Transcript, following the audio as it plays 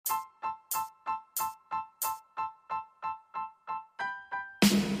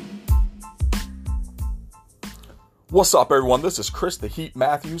What's up, everyone? This is Chris the Heat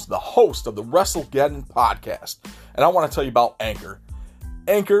Matthews, the host of the WrestleGeddon podcast, and I want to tell you about Anchor.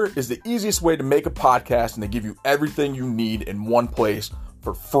 Anchor is the easiest way to make a podcast, and they give you everything you need in one place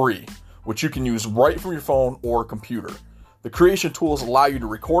for free, which you can use right from your phone or computer. The creation tools allow you to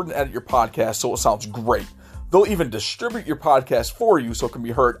record and edit your podcast so it sounds great. They'll even distribute your podcast for you so it can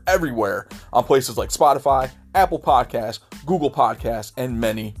be heard everywhere on places like Spotify, Apple Podcasts, Google Podcasts, and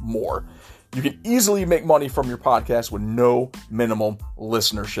many more. You can easily make money from your podcast with no minimum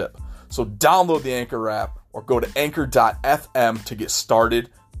listenership. So download the Anchor app or go to anchor.fm to get started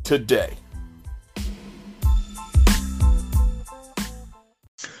today.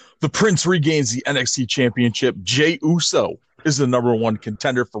 The Prince regains the NXT Championship. Jey Uso is the number one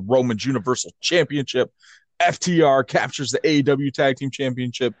contender for Roman's Universal Championship. FTR captures the AEW Tag Team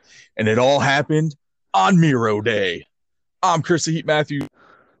Championship. And it all happened on Miro Day. I'm Chris the Heat Matthews.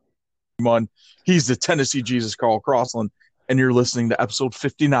 He's the Tennessee Jesus, Carl Crossland, and you're listening to episode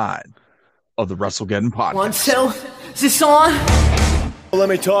 59 of the WrestleGeddon podcast. One, two, is this on? Let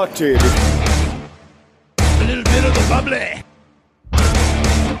me talk to you. A little bit of the bubbly.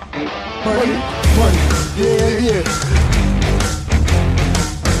 Money. Yeah.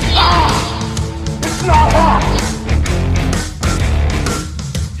 It's not hot!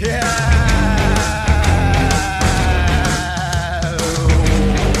 Yeah.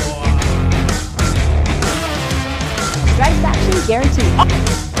 Satisfaction guaranteed.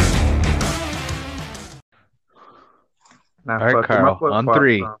 All right, Carl, on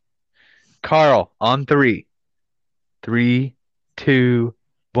three. Carl, on three. 3, 2,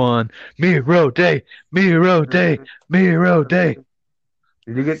 1. Miro Day, Miro Day, Miro Day.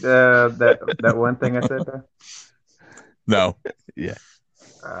 Did you get that one thing I said there? No. Yeah.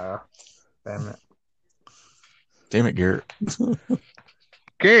 Damn it. Damn it, Garrett.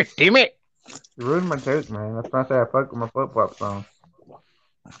 Garrett, damn it. You ruined my joke, man. That's why I say I fucked with my flip-flop song.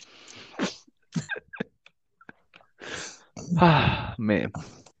 Ah, man.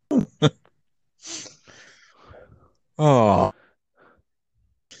 Oh.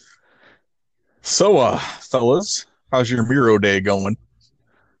 So, fellas, how's your Miro Day going?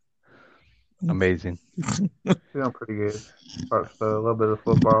 Amazing. Feeling pretty good. Watched a little bit of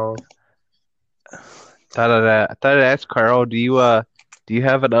football. Thought I'd ask Carl, do you have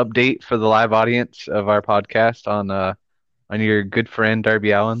an update for the live audience of our podcast on your good friend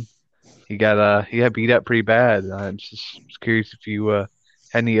Darby Allin? He got beat up pretty bad. I'm just curious if you had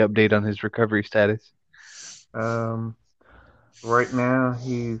any update on his recovery status. Right now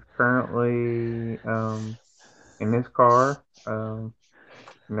he's currently in his car,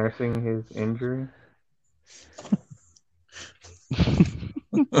 nursing his injury.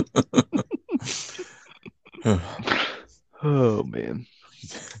 Oh man.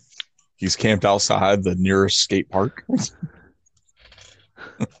 He's camped outside the nearest skate park.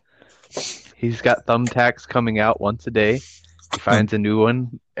 He's got thumbtacks coming out once a day. He finds a new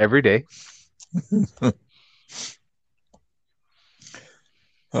one every day.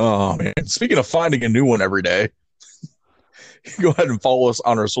 Oh, man. Speaking of finding a new one every day, go ahead and follow us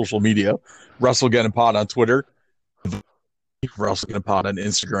on our social media. WrestleGeddon Pod on Twitter. WrestleGeddon Pod on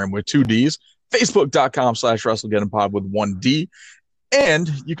Instagram with 2 Ds. Facebook.com/WrestleGeddon Pod with 1 D. And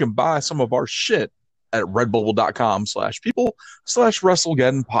you can buy some of our shit at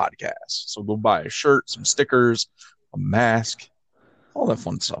redbubble.com/people/WrestleGeddon podcast. So go buy a shirt, some stickers, a mask, all that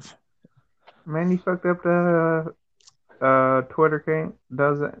fun stuff. Man, you fucked up the Twitter can't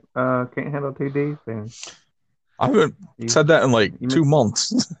handle 2 Ds thing. I haven't said that in like 2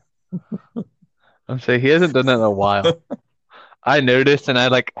 months. I'm saying he hasn't done that in a while. I noticed and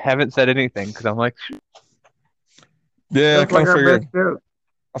I haven't said anything because I'm like, yeah, I kind of figured. Joke.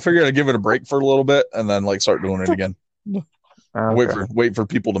 I figured I'd give it a break for a little bit and then start doing it again. Okay. Wait for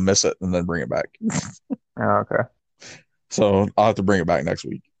people to miss it and then bring it back. Okay. So I'll have to bring it back next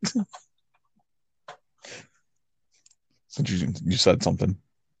week. Since you said something,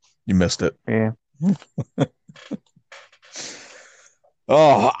 you missed it. Yeah.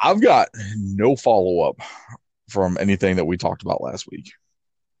 Oh, I've got no follow up from anything that we talked about last week.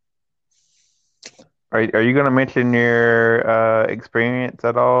 Are you going to mention your experience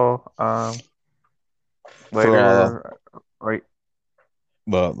at all later? Right.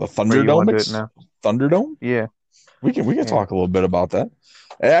 The Thunderdome? Thunderdome? Yeah. We can talk a little bit about that.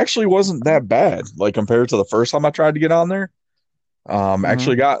 It actually wasn't that bad, compared to the first time I tried to get on there.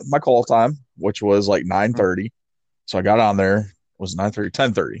 Actually got my call time, which was 9:30. So I got on there. It was 9:30,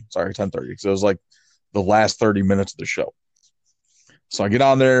 10:30. Sorry, 10:30. Because it was the last 30 minutes of the show. So I get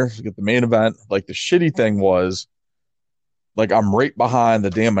on there, get the main event. The shitty thing was, I'm right behind the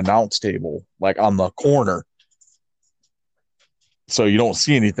damn announce table, on the corner. so you don't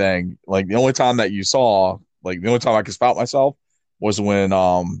see anything. Like the only time that you saw, like the only time I could spot myself was when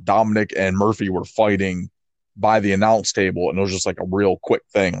Dominic and Murphy were fighting by the announce table, and it was just like a real quick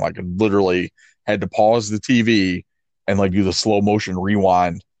thing. Like I literally had to pause the TV and like do the slow motion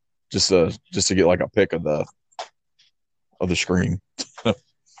rewind just to get like a pic of the screen.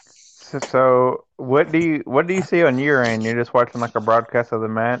 So what do you see on your end? You're just watching like a broadcast of the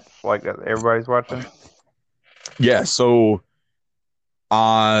match, like everybody's watching? Yeah, so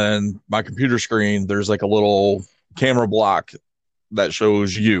on my computer screen, there's like a little camera block that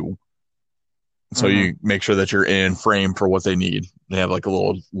shows you. So you make sure that you're in frame for what they need. They have like a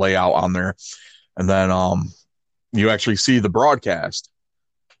little layout on there. And then you actually see the broadcast.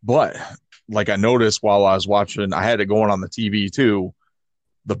 But like I noticed while I was watching, I had it going on the TV too.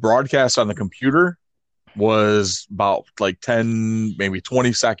 The broadcast on the computer was about like 10, maybe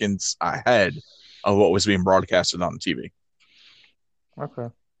 20 seconds ahead of what was being broadcasted on the TV.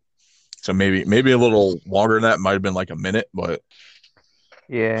 Okay. So maybe a little longer than that. Might have been like a minute, but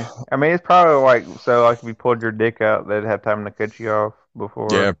yeah. I mean, it's probably like if you pulled your dick out, they'd have time to cut you off before.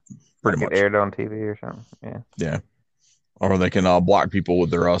 Yeah, pretty much. It aired on TV or something. Yeah. Yeah. Or they can block people with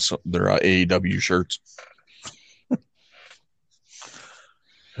their AEW shirts.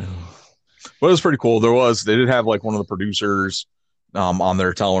 But it was pretty cool. They did have like one of the producers on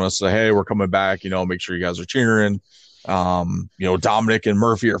there telling us, hey, we're coming back, make sure you guys are cheering. Dominic and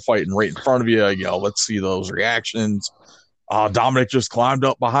Murphy are fighting right in front of you. Let's see those reactions. Dominic just climbed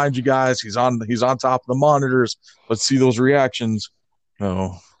up behind you guys. He's on top of the monitors. Let's see those reactions.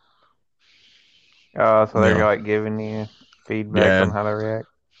 So they're like giving you feedback on how to react.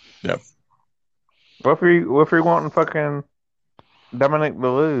 Yep. What if you're wanting fucking Dominic to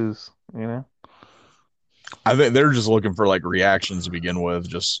lose? I think they're just looking for like reactions to begin with,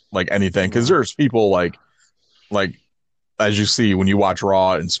 just like anything. Because there's people like as you see when you watch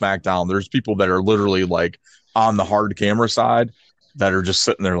Raw and SmackDown, there's people that are literally like on the hard camera side that are just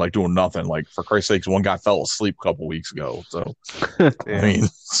sitting there like doing nothing. Like for Christ's sakes, one guy fell asleep a couple weeks ago. So I mean,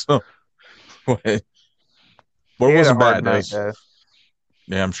 but it wasn't bad.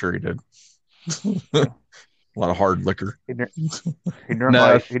 Yeah, I'm sure he did. A lot of hard liquor. He drank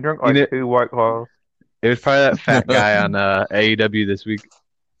like 2 White Claws. It was probably that fat guy on AEW this week.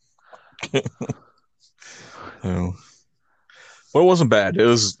 Well, it wasn't bad. It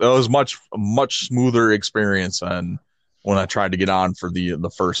was much smoother experience than when I tried to get on for the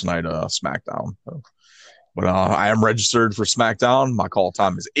first night of SmackDown. But I am registered for SmackDown. My call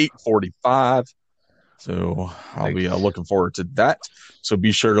time is 8:45, so I'll be looking forward to that. So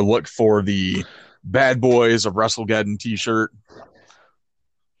be sure to look for the Bad Boys of WrestleGeddon t-shirt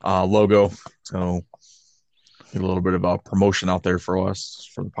logo. So get a little bit of a promotion out there for us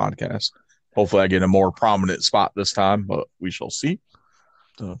for the podcast. Hopefully I get a more prominent spot this time, but we shall see.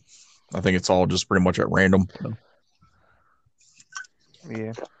 So I think it's all just pretty much at random.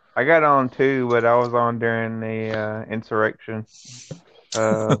 Yeah. I got on too, but I was on during the insurrection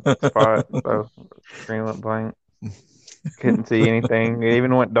spot, so screen went blank. Couldn't see anything. It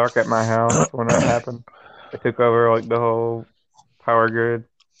even went dark at my house when that happened. They took over like the whole power grid.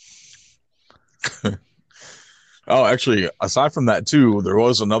 Oh, actually, aside from that too, there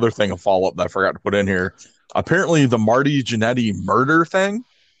was another thing, a follow-up that I forgot to put in here. Apparently, the Marty Jannetty murder thing.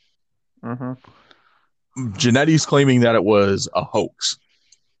 Jannetty's claiming that it was a hoax.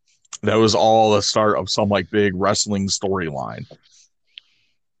 That was all the start of some like big wrestling storyline.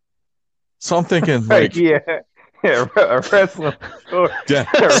 So I'm thinking like, a wrestling story. Yeah,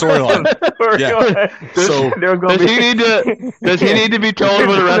 storyline. Yeah. So does he need to be told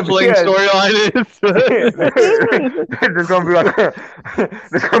what a wrestling storyline is? There's gonna be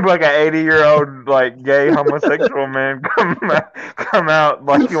like an 80-year-old like gay homosexual man come out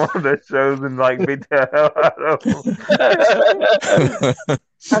like one of the shows and like beat the hell out of him.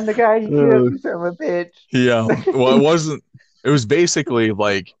 I'm the guy you killed, you son of a bitch. Yeah. Well, it wasn't. It was basically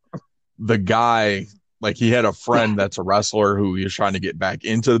like the guy. Like he had a friend that's a wrestler who he was trying to get back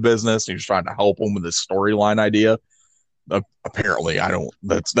into the business. He was trying to help him with this storyline idea. Apparently,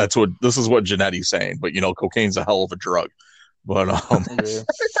 this is what Jannetty's saying, but cocaine's a hell of a drug. But I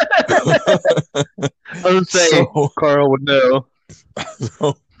would say Carl would know.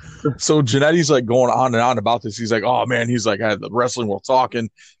 So Jannetty's like going on and on about this. He's like, oh man, he's like, I had the wrestling world talking.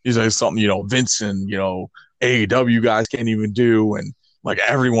 He's like something, Vince and AEW guys can't even do, and like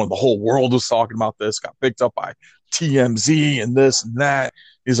everyone, the whole world was talking about this, got picked up by TMZ and this and that.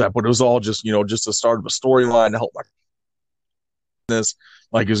 He's like, but it was all just, just the start of a storyline to help my business.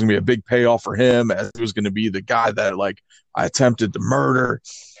 Like it was gonna be a big payoff for him, as he was gonna be the guy that like I attempted to murder.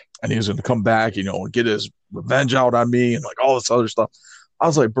 and he was going to come back, and get his revenge out on me and like all this other stuff. I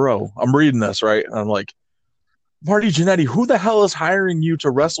was like, bro, I'm reading this, right? And I'm like, Marty Jannetty, who the hell is hiring you to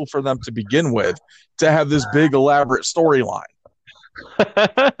wrestle for them to begin with to have this big elaborate storyline?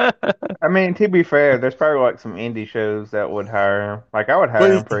 I mean, to be fair, there's probably like some indie shows that would hire him. Like I would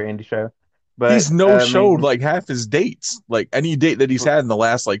hire him for an indie show. But he's no-showed like half his dates. Like any date that he's had in the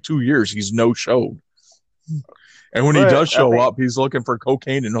last like 2 years, he's no-showed. And when he does show up, he's looking for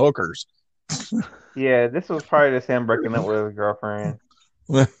cocaine and hookers. Yeah, this was probably just him breaking up with his girlfriend.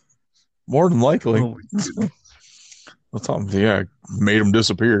 More than likely. That's something, yeah, made him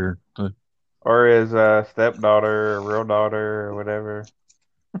disappear. Or his stepdaughter, or real daughter, or whatever.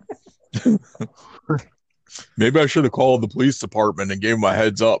 Maybe I should have called the police department and gave him a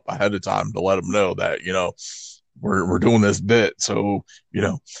heads up ahead of time to let him know that, we're doing this bit. So,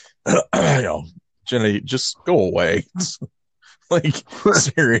 Jenny, just go away. Like,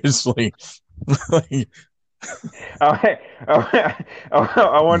 seriously. Like, I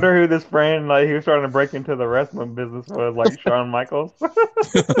wonder who this friend, like, he was trying to break into the wrestling business was, like Shawn Michaels.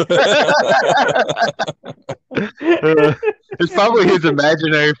 It's probably his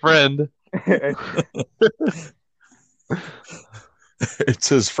imaginary friend. It's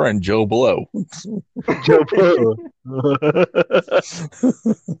his friend Joe Blow. Joe Blow.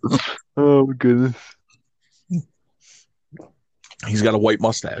 Oh my goodness. He's got a white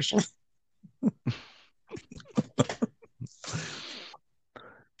mustache.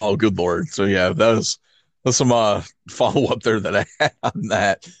 Oh, good Lord. So yeah, that's some follow up there that I had on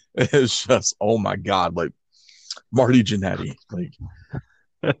that. It's just, oh my God, like Marty Jannetty. Like,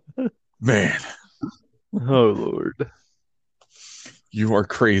 man. Oh Lord. You are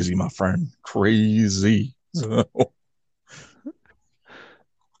crazy, my friend. Crazy. I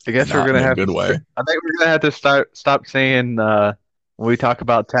guess we're gonna have good way. I think we're gonna have to stop saying when we talk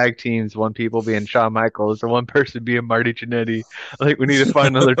about tag teams, one people being Shawn Michaels or one person being Marty Jannetty. I think we need to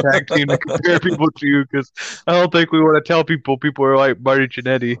find another tag team to compare people to, because I don't think we want to tell people are like Marty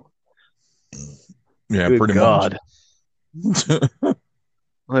Jannetty. Yeah, Good pretty God. much.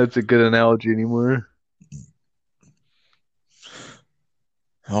 That's a good analogy anymore.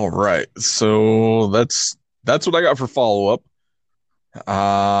 All right, so that's what I got for follow up.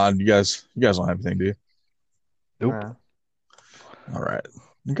 You guys don't have anything, do you? Nope. All right.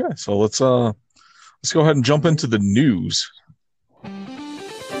 Okay, so let's go ahead and jump into the news.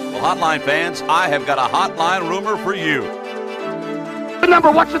 Well, Hotline fans, I have got a hotline rumor for you. The number,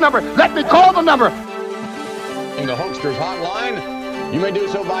 what's the number? Let me call the number. In the Hulkster's hotline, you may do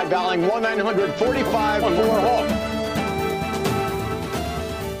so by dialing 1-900-45-4-HULK.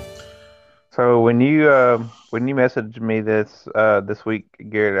 So when you messaged me this week,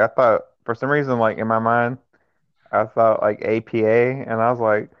 Garrett, I thought for some reason, like in my mind, I thought like APA, and I was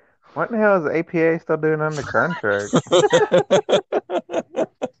like, what in the hell is APA still doing under contract?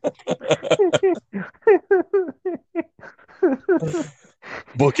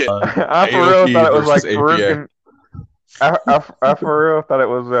 Book it. I for real thought it was like Farouk and I for real thought it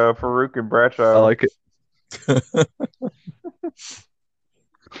was Farouk and Bradshaw. I like it.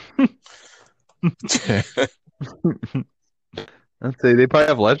 I'd say they probably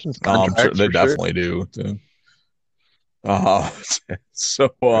have Legends contracts. I'm sure they definitely do too. So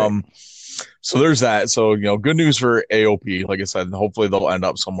there's that. So good news for AOP. Like I said, hopefully they'll end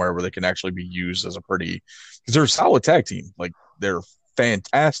up somewhere where they can actually be used as because they're a solid tag team. Like they're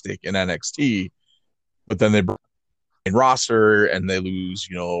fantastic in NXT, but then they bring in roster and they lose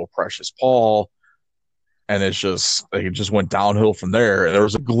Precious Paul. And it just went downhill from there. And there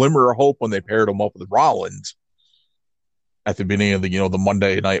was a glimmer of hope when they paired him up with Rollins at the beginning of the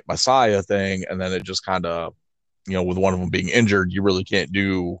Monday Night Messiah thing, and then it just kind of, with one of them being injured, you really can't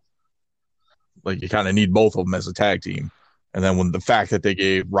do, like, you kind of need both of them as a tag team. And then when the fact that they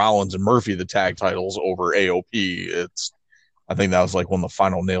gave Rollins and Murphy the tag titles over AOP, I think that was like one of the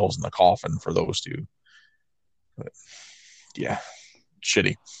final nails in the coffin for those two. But, yeah,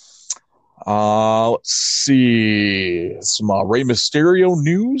 shitty. Let's see some Rey Mysterio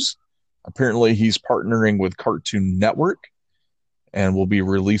news. Apparently he's partnering with Cartoon Network and will be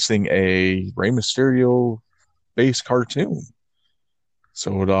releasing a Rey Mysterio based cartoon.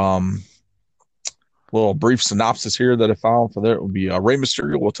 So little brief synopsis here that I found for that would be Rey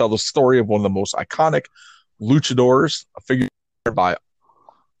Mysterio will tell the story of one of the most iconic luchadors, a figure by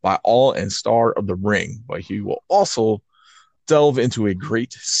all and star of the ring, but he will also delve into a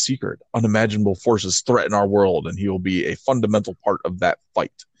great secret. Unimaginable forces threaten our world, and he will be a fundamental part of that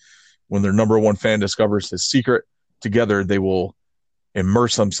fight. When their number one fan discovers his secret, together they will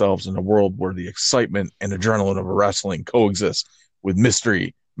immerse themselves in a world where the excitement and adrenaline of wrestling coexist with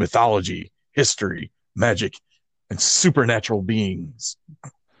mystery, mythology, history, magic, and supernatural beings.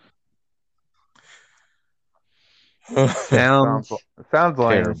 Sounds Sounds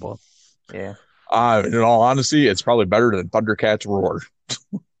lame. terrible. Yeah. In all honesty, it's probably better than Thundercats Roar.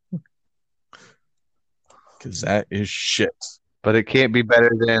 Because that is shit. But it can't be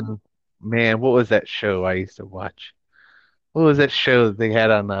better than, man, what was that show I used to watch? What was that show that they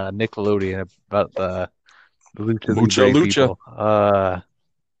had on Nickelodeon about the Lucha Mucha Libre Lucha. people?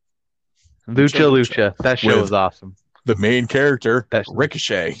 Lucha Lucha. That show With was awesome. The main character, That's-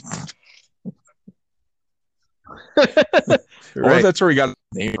 Ricochet. Right. That's where he got his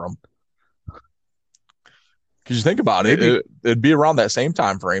name from. Because you think about it, it'd be around that same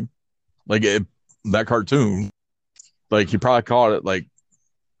time frame. Like that cartoon. Like he probably called it like,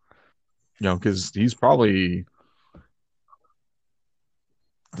 because he's probably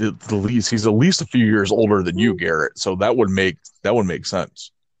the least. He's at least a few years older than you, Garrett. So that would make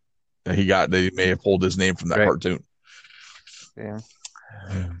sense. That they may have pulled his name from that Right. cartoon. Yeah.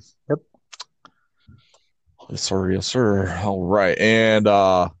 Yep. Yes, sir. Yes, sir. All right. And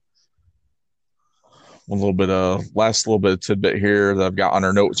last little bit of tidbit here that I've got on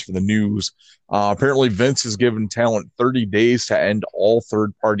our notes for the news. Apparently Vince has given talent 30 days to end all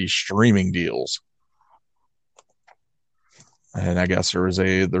third-party streaming deals. And I guess there was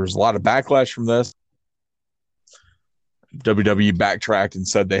a lot of backlash from this. WWE backtracked and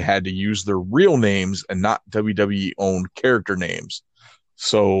said they had to use their real names and not WWE-owned character names.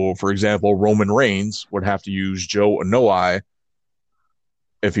 So, for example, Roman Reigns would have to use Joe Anoa'i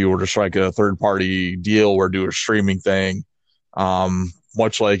if he were to strike a third-party deal or do a streaming thing.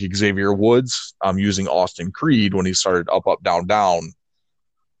 Much like Xavier Woods, using Austin Creed when he started Up, Up, Down, Down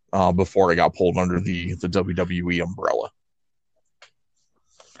before he got pulled under the WWE umbrella.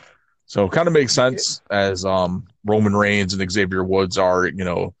 So it kind of makes sense as Roman Reigns and Xavier Woods are,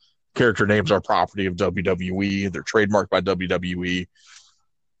 character names are property of WWE. They're trademarked by WWE.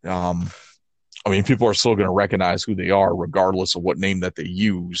 People are still going to recognize who they are regardless of what name that they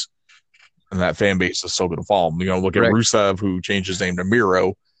use. And that fan base is still going to follow them. Look at Rusev, who changed his name to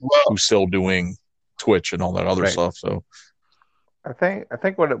Miro, who's still doing Twitch and all that other stuff. So I think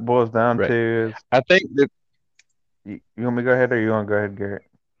what it boils down to is, I think that. you want me to go ahead or you want to go ahead, Garrett?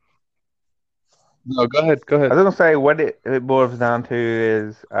 No, go ahead. I was gonna say what it boils down to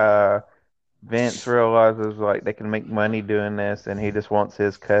is Vince realizes like they can make money doing this, and he just wants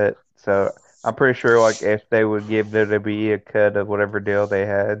his cut. So I'm pretty sure like if they would give WWE a cut of whatever deal they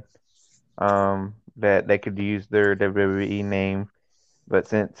had, that they could use their WWE name. But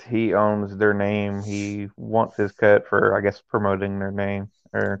since he owns their name, he wants his cut for, I guess, promoting their name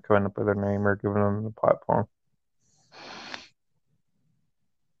or coming up with their name or giving them the platform.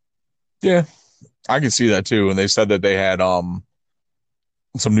 yeah, I can see that too. And they said that they had some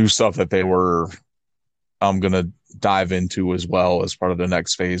new stuff that they were going to dive into as well as part of the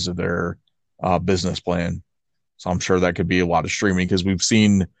next phase of their business plan. So I'm sure that could be a lot of streaming because we've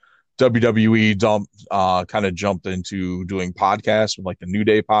seen WWE kind of jumped into doing podcasts with like the New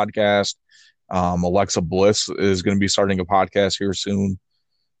Day podcast. Alexa Bliss is going to be starting a podcast here soon.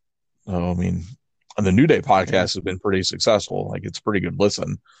 And the New Day podcast has been pretty successful. Like it's a pretty good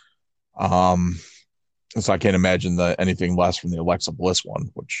listen. So I can't imagine anything less from the Alexa Bliss one,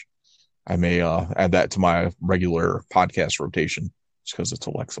 which I may add that to my regular podcast rotation just because it's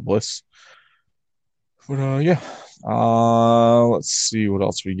Alexa Bliss. But let's see what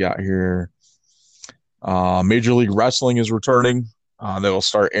else we got here. Major League Wrestling is returning. They will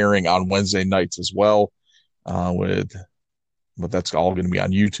start airing on Wednesday nights as well. But that's all going to be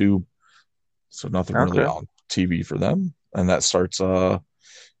on YouTube, so nothing really on TV for them. And that starts.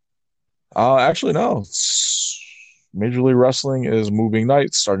 Actually, no. Major League Wrestling is moving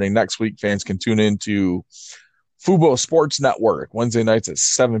nights starting next week. Fans can tune into Fubo Sports Network Wednesday nights at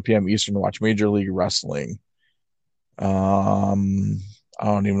 7 p.m. Eastern to watch Major League Wrestling. I don't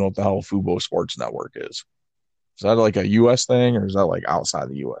even know what the hell Fubo Sports Network is. Is that like a U.S. thing or is that like outside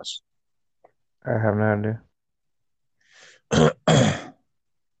the U.S.? I have no idea.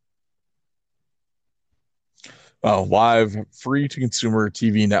 Live free-to-consumer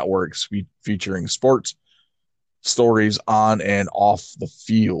TV networks featuring sports stories on and off the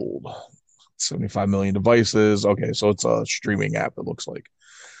field. 75 million devices. Okay, so it's a streaming app, it looks like.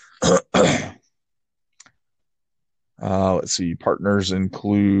 Let's see. Partners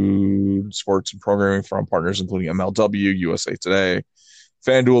include sports and programming from partners including MLW, USA Today,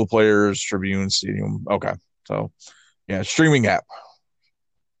 FanDuel Players, Tribune, Stadium. Okay, so yeah, streaming app.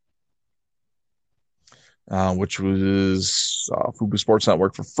 Which was Fubo Sports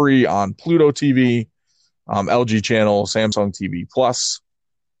Network for free on Pluto TV, LG Channel, Samsung TV Plus,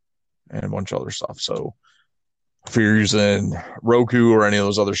 and a bunch of other stuff. So if you're using Roku or any of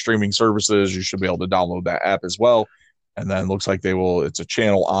those other streaming services, you should be able to download that app as well. And then it looks like it's a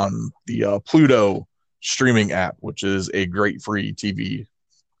channel on the Pluto streaming app, which is a great free TV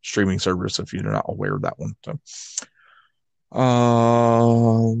streaming service if you're not aware of that one. So,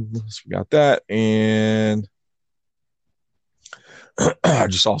 so we got that. And I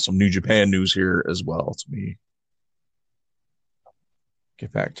just saw some New Japan news here as well. Let me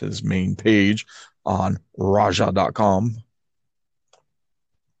get back to this main page on Raja.com.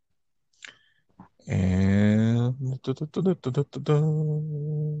 And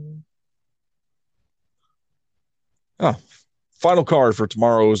final card for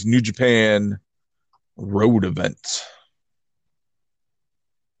tomorrow's New Japan Road event.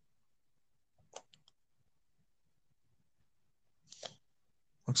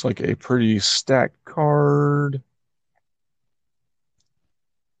 Looks like a pretty stacked card.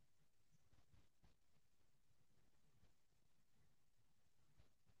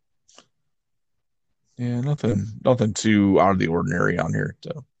 Yeah, nothing too out of the ordinary on here. So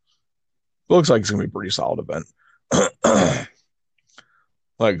it looks like it's gonna be a pretty solid event.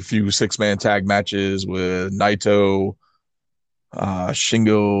 Like a few 6-man tag matches with Naito,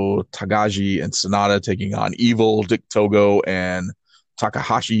 Shingo Takagi, and Sonata taking on Evil, Dick Togo, and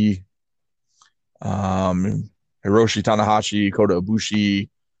Takahashi. Hiroshi Tanahashi, Kota Ibushi,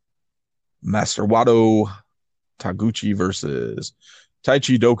 Master Wato, Taguchi versus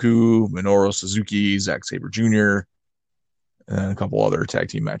Taichi Doku, Minoru Suzuki, Zack Sabre Jr., and a couple other tag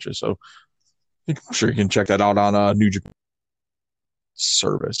team matches. So I'm sure you can check that out on New Japan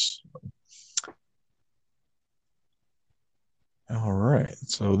service. All right.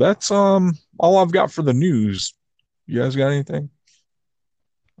 So that's all I've got for the news. You guys got anything?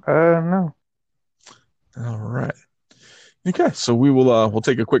 No. All right. Okay, so we'll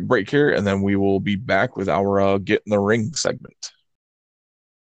take a quick break here, and then we will be back with our Get in the Ring segment.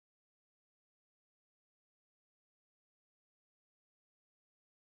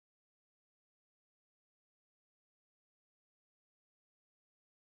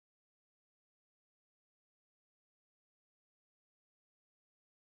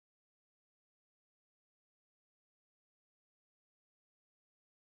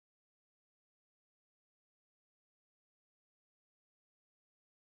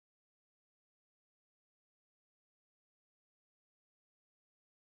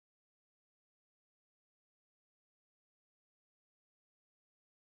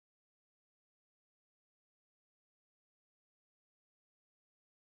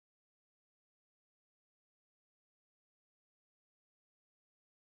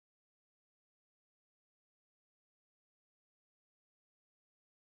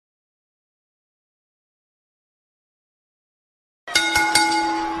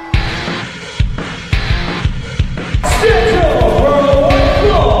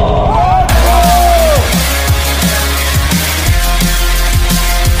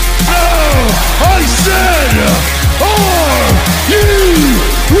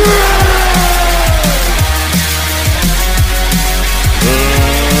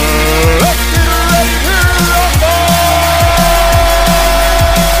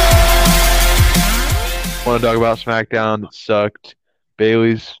 Want to talk about SmackDown? It sucked.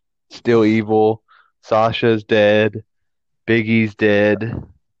 Bayley's still evil. Sasha's dead. Big E's dead.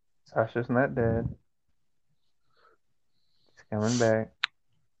 Sasha's not dead. He's coming back.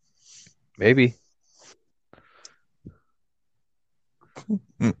 Maybe.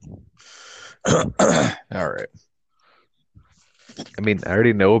 All right. I mean, I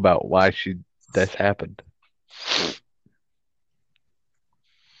already know about why that's happened.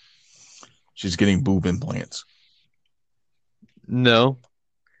 She's getting boob implants. No.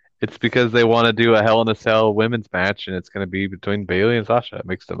 It's because they want to do a Hell in a Cell women's match, and it's going to be between Bayley and Sasha. It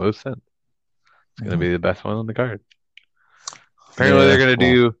makes the most sense. It's going to be the best one on the card. Apparently, they're going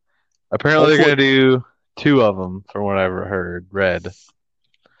to do 2 of them, from what I've read.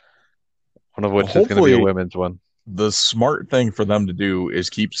 One of which is going to be a women's one. The smart thing for them to do is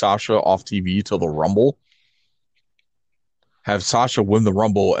keep Sasha off TV till the Rumble. Have Sasha win the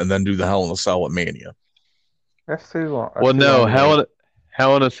Rumble and then do the Hell in a Cell at Mania. That's too long. Well, no, Hell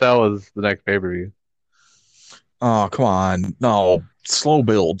in a Cell is the next pay-per-view. Oh, come on. No. Slow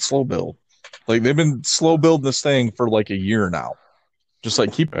build. Like, they've been slow building this thing for like a year now. Just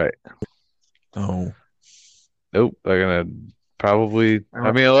like keep... Right. No. Nope. They're going to probably...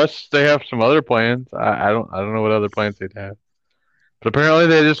 I mean, unless they have some other plans. I don't know what other plans they'd have. But apparently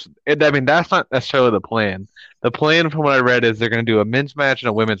that's not necessarily the plan. The plan, from what I read, is they're going to do a men's match and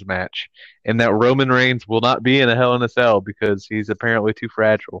a women's match, and that Roman Reigns will not be in a Hell in a Cell because he's apparently too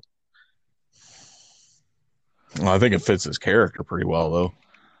fragile. Well, I think it fits his character pretty well, though.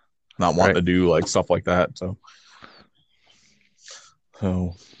 Not wanting to do like stuff like that. So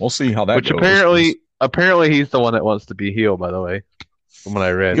we'll see how that Which goes. apparently he's the one that wants to be heel, by the way, from what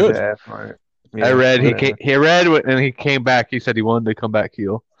I read. Good. Yeah, right. I read he read and he came back. He said he wanted to come back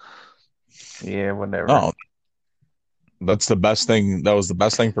heel. Yeah, whatever. Oh, that's the best thing. That was the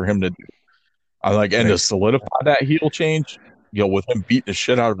best thing for him to do. And to solidify that heel change, with him beating the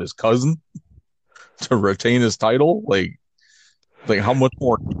shit out of his cousin to retain his title, like how much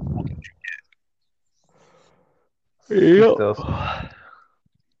more can you get?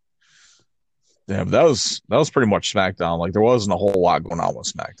 Yeah, but that was pretty much SmackDown. Like there wasn't a whole lot going on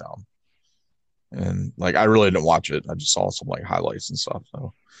with SmackDown, and like I really didn't watch it. I just saw some like highlights and stuff.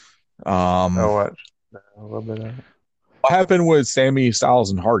 So, I watched a little bit of it. What happened with Sami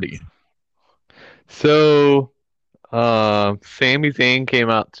Styles and Hardy? So, Sami Zayn came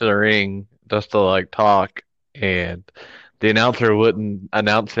out to the ring just to like talk, and the announcer wouldn't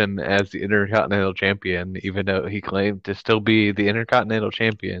announce him as the Intercontinental Champion, even though he claimed to still be the Intercontinental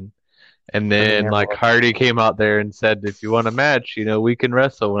Champion. And then like Hardy came out there and said, if you want a match, we can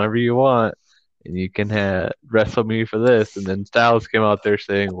wrestle whenever you want, and you can wrestle me for this. And then Styles came out there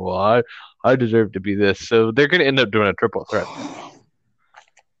saying, well, I deserve to be this. So they're going to end up doing a triple threat.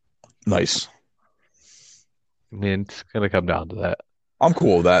 Nice. I mean, it's going to come down to that. I'm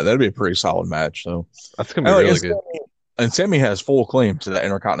cool with that. That'd be a pretty solid match. So that's going to be really good. And Sami has full claim to the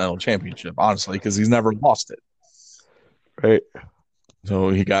Intercontinental Championship, honestly, because he's never lost it. Right. So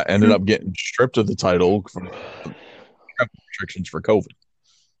he ended up getting stripped of the title from restrictions for COVID.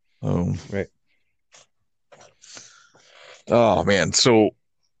 Right. Oh man. So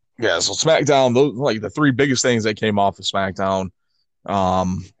SmackDown, those like the three biggest things that came off of SmackDown.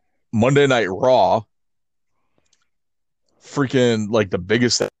 Monday Night Raw. Freaking like the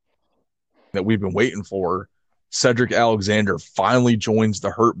biggest thing that we've been waiting for. Cedric Alexander finally joins the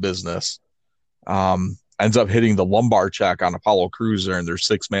Hurt Business. Ends up hitting the lumbar check on Apollo Crews in their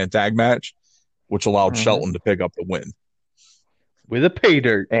 6-man tag match, which allowed Shelton to pick up the win. With a pay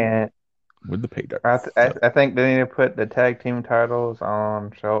dirt. And with the pay dirt. I think they need to put the tag team titles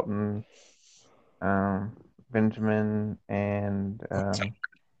on Shelton, Benjamin, and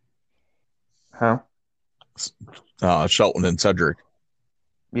Shelton and Cedric.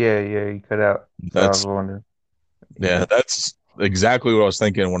 Yeah, you cut out. I was wondering. Yeah, that's exactly what I was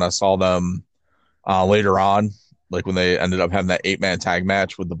thinking when I saw them later on, like when they ended up having that 8-man tag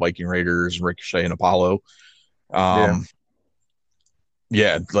match with the Viking Raiders, Ricochet, and Apollo.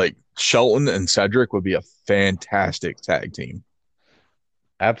 Yeah, like Shelton and Cedric would be a fantastic tag team.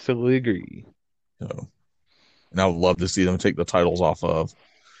 Absolutely agree. So, and I would love to see them take the titles off of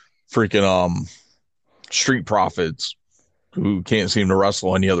freaking Street Profits, who can't seem to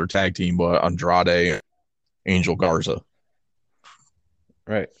wrestle any other tag team but Andrade and Angel Garza.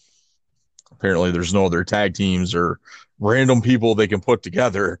 Right. Apparently, there's no other tag teams or random people they can put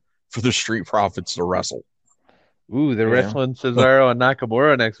together for the Street Profits to wrestle. Ooh, they're wrestling Cesaro and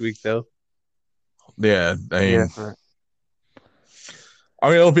Nakamura next week, though. Yeah, I mean,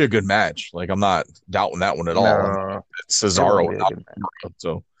 it'll be a good match. Like, I'm not doubting that one at all. I mean, it's Cesaro and Nakamura,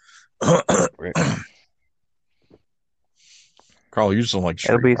 so. Carl, you just don't like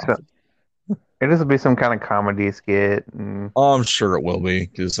Street Profits. It'll be some kind of comedy skit. And I'm sure it will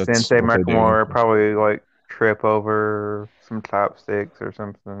be. Sensei Nakamura probably like trip over some chopsticks or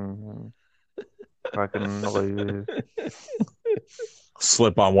something. Fucking lose.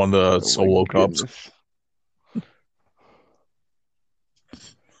 Slip on one of the solo cups.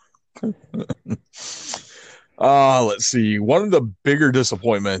 Let's see. One of the bigger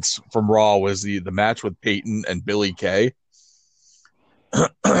disappointments from Raw was the match with Peyton and Billie Kay.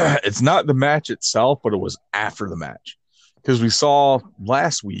 It's not the match itself, but it was after the match. Because we saw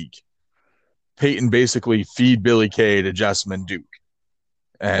last week Peyton basically feed Billie Kay to Jessamyn Duke.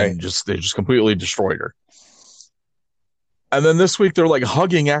 And they just completely destroyed her. And then this week they're like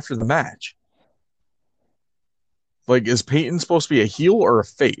hugging after the match. Like, is Peyton supposed to be a heel or a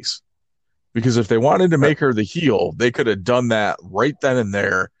face? Because if they wanted to make her the heel, they could have done that right then and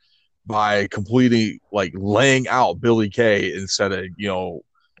there by completely like laying out Billie Kay instead of,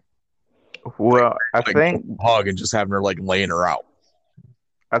 well, I think hug and just having her like laying her out.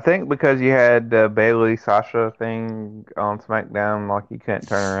 I think because you had the Bayley Sasha thing on SmackDown, like you couldn't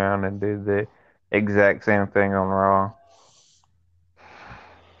turn around and do the exact same thing on Raw.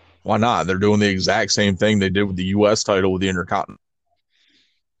 Why not? They're doing the exact same thing they did with the U.S. title with the Intercontinental.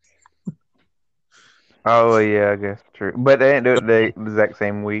 Oh, yeah, I guess true. But they didn't do it the exact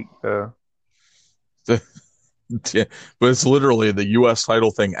same week, though. Yeah, but it's literally the U.S.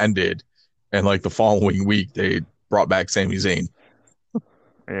 title thing ended, and like the following week they brought back Sami Zayn.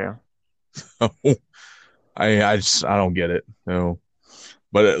 Yeah. I don't get it.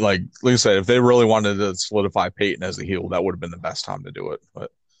 But like I said, if they really wanted to solidify Peyton as a heel, that would have been the best time to do it.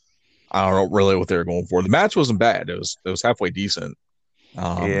 But I don't know really what they were going for. The match wasn't bad. It was halfway decent.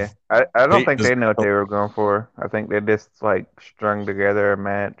 Yeah, I don't think Peyton they know what they were going for. I think they just like strung together a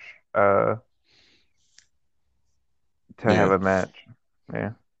match to have a match.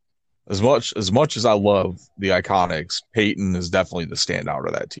 Yeah. As much as I love the Iconics, Peyton is definitely the standout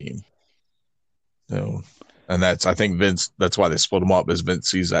of that team. And I think Vince, that's why they split them up, is Vince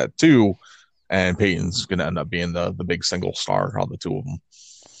sees that too, and Peyton's going to end up being the big single star on the two of them.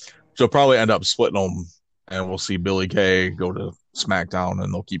 So probably end up splitting them, and we'll see Billy Kay go to SmackDown,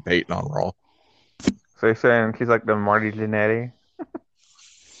 and they'll keep Peyton on Raw. So you're saying she's like the Marty Jannetty?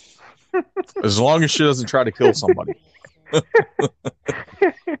 As long as she doesn't try to kill somebody.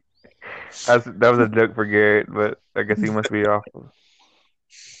 That was a joke for Garrett, but I guess he must be off.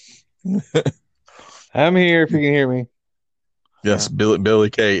 I'm here if you can hear me. Yes, Billy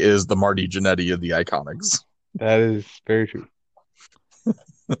Kay is the Marty Jannetty of the Iconics. That is very true.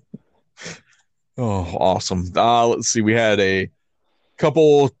 Oh, awesome. Let's see. We had a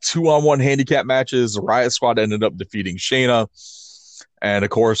couple 2-on-1 handicap matches. The Riot Squad ended up defeating Shayna. And,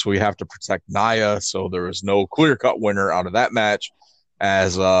 of course, we have to protect Nia. So there was no clear-cut winner out of that match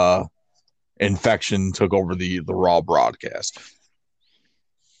as Infection took over the Raw broadcast.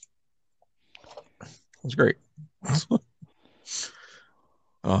 It was great.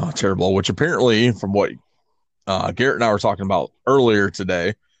 Terrible, which apparently, from what Garrett and I were talking about earlier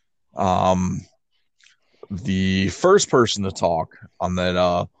today, the first person to talk on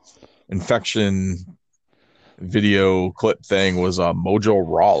that Infection video clip thing was Mojo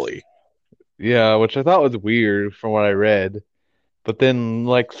Rawley. Yeah, which I thought was weird from what I read. But then,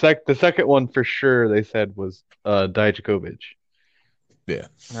 like, the second one for sure they said was Dijakovic. Yeah.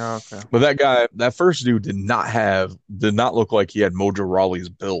 Oh, okay. But that guy, that first dude did not look like he had Mojo Rawley's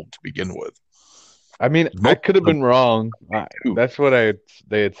build to begin with. I mean, I could have been wrong. That's what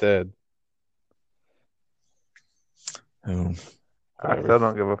they had said. Oh. I still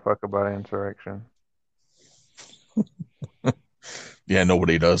don't give a fuck about Insurrection. Yeah,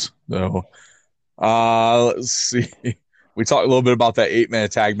 nobody does. No. Let's see. We talked a little bit about that 8-man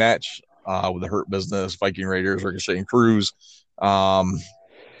tag match with the Hurt Business, Viking Raiders, Ricochet, and Cruz.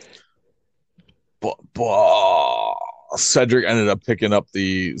 Cedric ended up picked up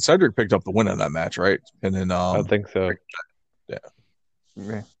the win in that match, right? And then I think so. Yeah.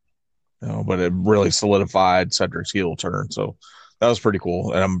 But it really solidified Cedric's heel turn, so that was pretty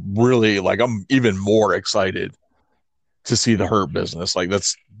cool. And I'm even more excited to see the Hurt Business. Like,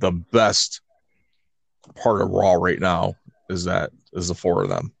 that's the best part of Raw right now is the four of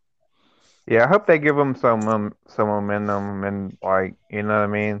them. Yeah, I hope they give them some momentum and, like, you know what I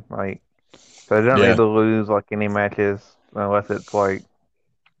mean? Like, so they don't need to lose like any matches unless it's like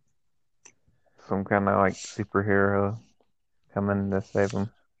some kind of like superhero coming to save them.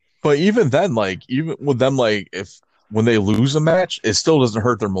 But even then, like, even with them, like, when they lose a match, it still doesn't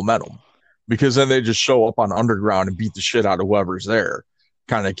hurt their momentum, because then they just show up on Underground and beat the shit out of whoever's there,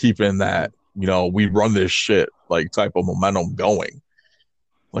 kind of keeping that, we run this shit like type of momentum going.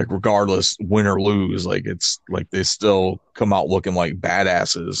 Like, regardless, win or lose, like, it's like they still come out looking like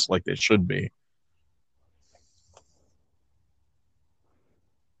badasses, like they should be.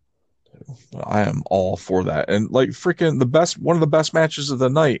 I am all for that. And, like, freaking one of the best matches of the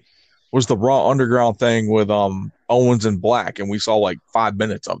night was the Raw Underground thing with Owens and Black, and we saw like 5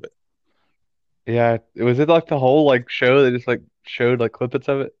 minutes of it. Yeah, was it like the whole like show? They just like showed like clippets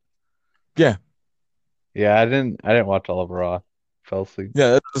of it. Yeah. Yeah, I didn't watch all of Raw. Fell asleep.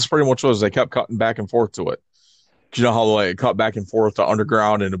 Yeah, that's pretty much what it was. They kept cutting back and forth to it. Do you know how like cut back and forth to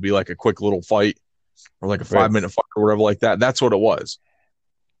Underground and it'd be like a quick little fight or like a 5-minute fight or whatever like that? That's what it was.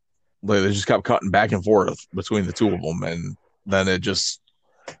 Like, they just kept cutting back and forth between the two of them, and then it just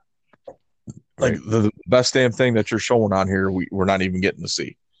like the best damn thing that you're showing on here, we're not even getting to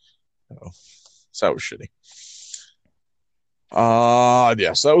see. So that was shitty.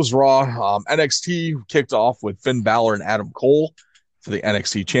 So that was Raw. NXT kicked off with Finn Balor and Adam Cole for the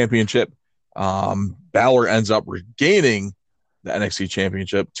NXT Championship. Balor ends up regaining the NXT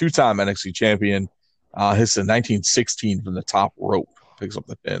Championship, 2-time NXT champion. Hits in 1916 from the top rope, picks up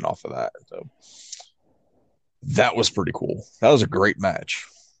the pin off of that. So that was pretty cool. That was a great match.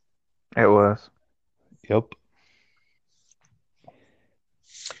 It was. Yep.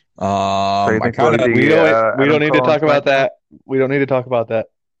 We don't need to talk about that. We don't need to talk about that.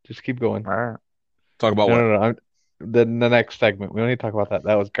 Just keep going. All right. Talk about what? No. the next segment. We don't need to talk about that.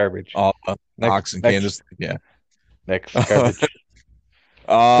 That was garbage. Ox and Candace. Yeah. Next garbage. Pretty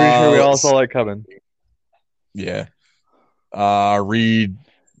Pretty sure we all saw that coming. Yeah. Reed,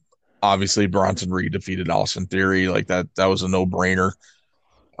 obviously Bronson Reed defeated Austin Theory. Like that was a no-brainer.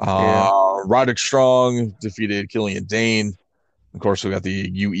 Roderick Strong defeated Killian Dane. Of course, we got the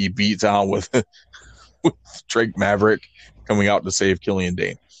UE beatdown with Drake Maverick coming out to save Killian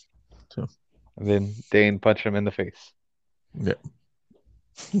Dane. So. And then Dane punched him in the face. Yeah.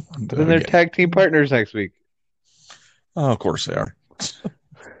 But then they're tag team partners next week. Oh, of course they are.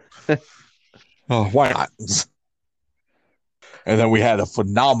 Oh, why not? And then we had a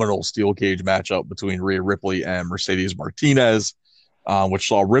phenomenal steel cage matchup between Rhea Ripley and Mercedes Martinez, which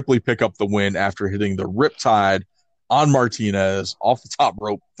saw Ripley pick up the win after hitting the Riptide on Martinez off the top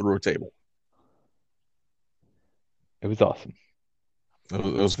rope through a table. It was awesome. It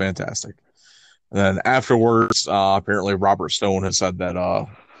was fantastic. And then afterwards, apparently Robert Stone has said that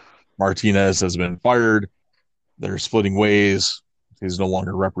Martinez has been fired. They're splitting ways. He's no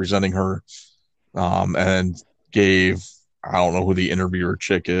longer representing her. And gave, I don't know who the interviewer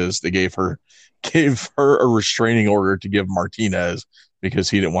chick is. They gave her a restraining order to give Martinez because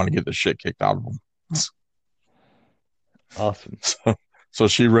he didn't want to get the shit kicked out of him. Awesome. So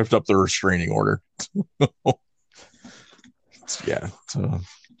she ripped up the restraining order. Yeah. So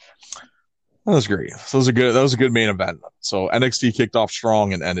that was great. So that was a good main event. So NXT kicked off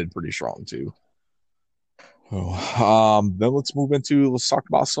strong and ended pretty strong too. Then let's talk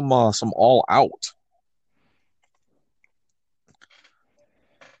about some All Out.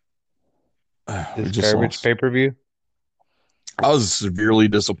 This garbage pay-per-view? I was severely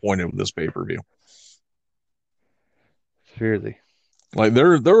disappointed with this pay-per-view. Severely. Like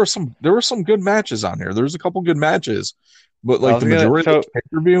there were some good matches on here. There's a couple good matches, but like the majority of the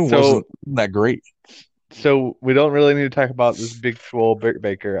pay-per-view wasn't that great. So we don't really need to talk about this Big Swole Britt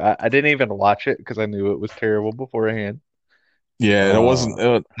Baker. I didn't even watch it because I knew it was terrible beforehand. Yeah, it wasn't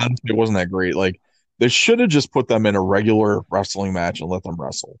that great. Like they should have just put them in a regular wrestling match and let them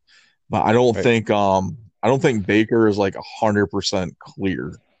wrestle. But I don't think Baker is like 100%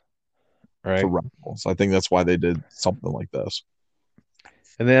 clear to wrestle. So I think that's why they did something like this.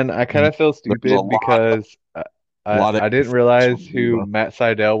 And then I kind of feel stupid because I didn't realize who Matt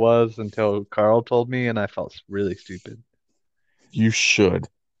Sydal was until Carl told me, and I felt really stupid. You should.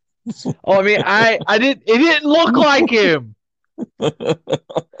 Oh, I mean, I didn't. It didn't look like him. It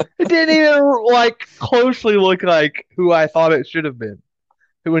didn't even like closely look like who I thought it should have been.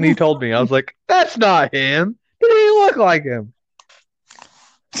 When he told me, I was like, "That's not him. It didn't even look like him."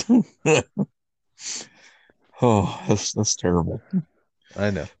 Oh, that's terrible. I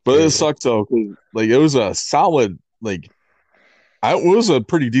know, but it sucked though. Like it was a solid, it was a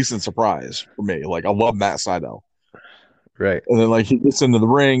pretty decent surprise for me. Like I love Matt Sydal, right? And then like he gets into the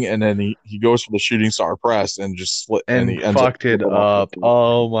ring, and then he goes for the shooting star press and just split and he fucked it up.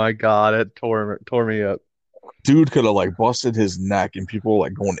 Oh my god, it tore me up. Dude could have like busted his neck, and people were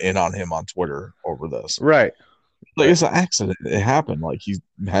like going in on him on Twitter over this. Right. Like it's an accident. It happened. Like he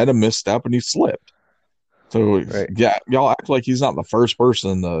had a misstep and he slipped. So yeah, y'all act like he's not the first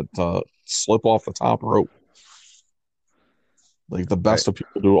person to slip off the top rope. Like the best of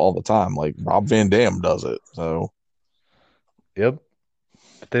people do it all the time. Like Rob Van Dam does it. So yep.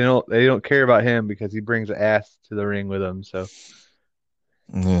 But they don't care about him because he brings an ass to the ring with him. So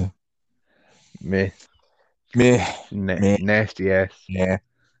meh. Nasty ass. Yeah.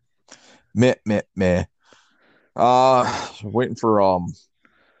 Meh. Waiting for I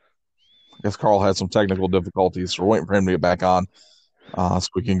guess Carl had some technical difficulties, so we're waiting for him to get back on, so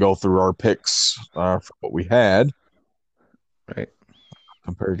we can go through our picks for what we had, right,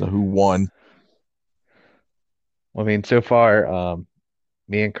 compared to who won. Well, I mean, so far,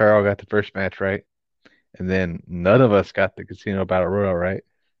 me and Carl got the first match right, and then none of us got the Casino Battle Royal right.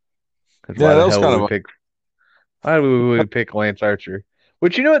 Yeah, that was kind of why would we pick Lance Archer?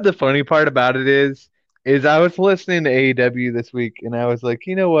 Which, you know what the funny part about it is I was listening to AEW this week, and I was like,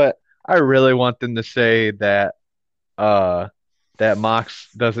 you know what? I really want them to say that that Mox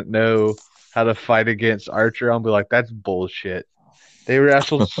doesn't know how to fight against Archer. I'll be like, that's bullshit. They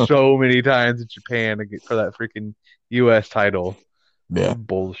wrestled so many times in Japan for that freaking U.S. title. Yeah.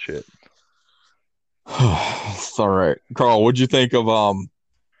 Bullshit. It's all right. Carl, what'd you think of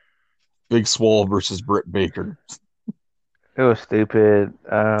Big Swole versus Britt Baker? It was stupid.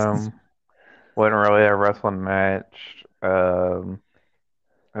 Wasn't really a wrestling match.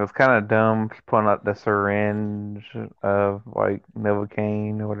 It was kind of dumb pulling out the syringe of like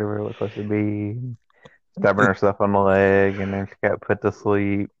Novocaine or whatever it was supposed to be, stabbing herself on the leg, and then she got put to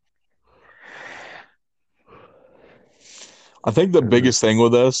sleep. I think the biggest thing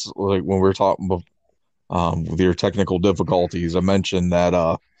with this, like when we were talking about with your technical difficulties, I mentioned that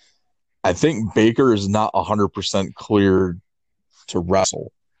I think Baker is not 100% cleared to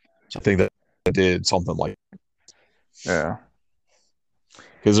wrestle. So I think that did something like Yeah.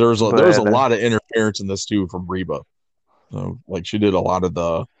 because there was a lot of interference in this too from Reba. So like she did a lot of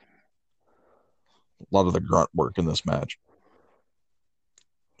the grunt work in this match.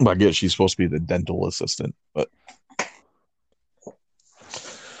 I guess she's supposed to be the dental assistant, but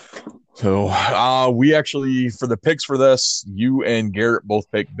so we actually for the picks for this, you and Garrett both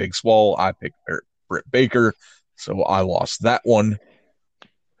picked Big Swole. I picked Britt Baker, so I lost that one.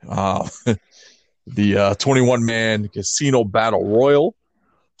 The 21-man Casino Battle Royal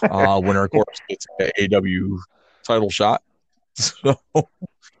winner, of course, gets an AW title shot. So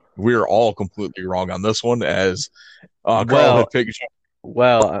we're all completely wrong on this one. As Carl had picked.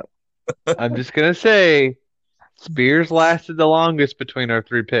 Well, I'm just gonna say, Spears lasted the longest between our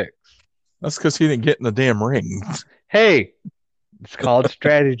three picks. That's because he didn't get in the damn ring. Hey, it's called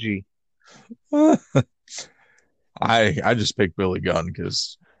strategy. I just picked Billy Gunn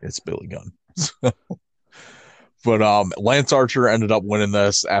because it's Billy Gunn. But Lance Archer ended up winning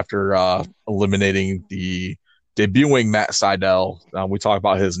this after eliminating the debuting Matt Sydal. We talked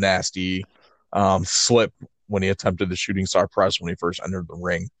about his nasty slip when he attempted the shooting star press when he first entered the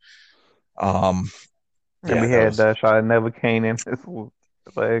ring. And we had a shot of Novocaine in his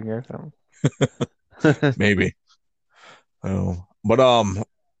leg or something. Maybe. But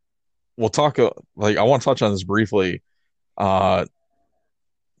we'll talk. Like I want to touch on this briefly.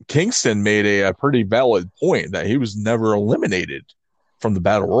 Kingston made a pretty valid point that he was never eliminated from the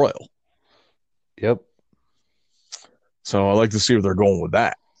Battle Royal. Yep. So I'd like to see where they're going with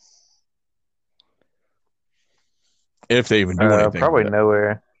that. If they even do anything. Probably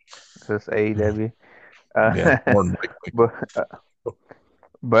nowhere. It's just AEW. Yeah, more than likely.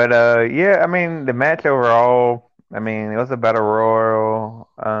 But yeah, I mean, the match overall, I mean, it was a Battle Royal.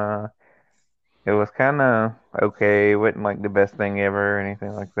 It was kind of okay. It wasn't like the best thing ever or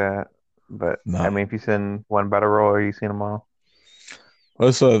anything like that. But, No. I mean, if you've seen one Battle Royal, you've seen them all.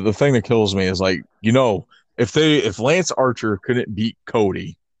 That's the thing that kills me is like, if Lance Archer couldn't beat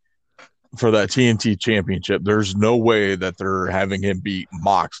Cody for that TNT championship, there's no way that they're having him beat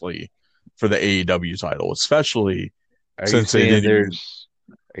Moxley for the AEW title, especially since they didn't.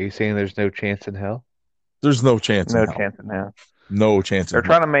 Are you saying there's no chance in hell? There's no chance. No chance in hell. No chance. They're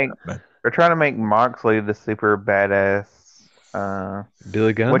trying to make Moxley the super badass.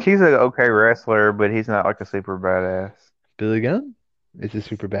 Billy Gunn? Which he's an okay wrestler, but he's not like a super badass. Billy Gunn is a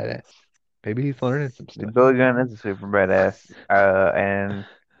super badass. Maybe he's learning some stuff. Billy Gunn is a super badass. And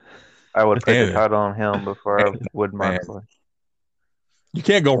I would put the title on him before I would Moxley. You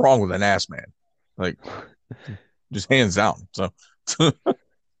can't go wrong with an ass man. Like, just hands down. So,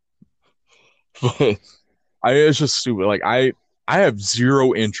 it's just stupid. Like, I have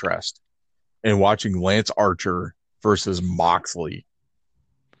zero interest in watching Lance Archer versus Moxley.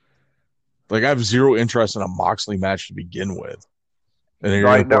 Like, I have zero interest in a Moxley match to begin with. And then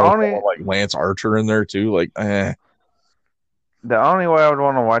you're going to put like Lance Archer in there too. Like, The only way I would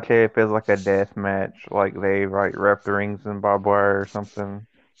want to watch it if it's like a death match, like they like wrap the rings in barbed wire or something.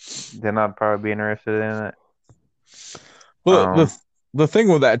 Then I'd probably be interested in it. Well, the thing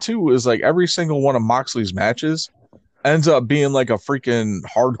with that too is like every single one of Moxley's matches ends up being like a freaking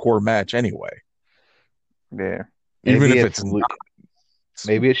hardcore match anyway. Yeah. Even if it's not.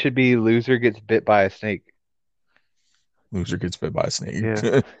 Maybe it should be loser gets bit by a snake. Loser gets bit by a snake.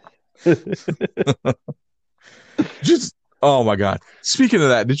 Yeah. Just oh my god. Speaking of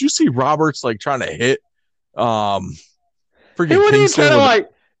that, did you see Roberts like trying to hit freaking Kingston? He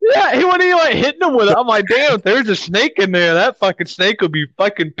wasn't even like hitting him with it. I'm like, damn, if there's a snake in there, that fucking snake would be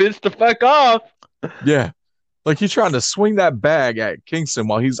fucking pissed the fuck off. Yeah. Like he's trying to swing that bag at Kingston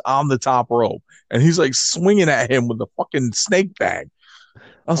while he's on the top rope. And he's like swinging at him with the fucking snake bag.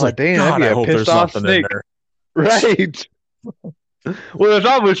 I was like, damn, God, I hope there's something in there. Right. Well, there's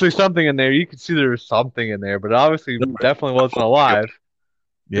obviously something in there. You can see there was something in there, but obviously definitely wasn't alive.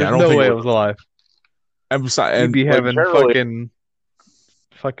 Yeah, there's no way it was alive. And you'd be having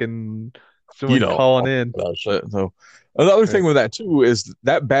fucking someone calling in. So another thing with that too is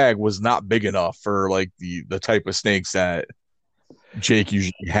that bag was not big enough for like the type of snakes that Jake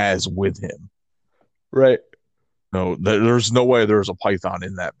usually has with him. Right. No, there's no way there's a python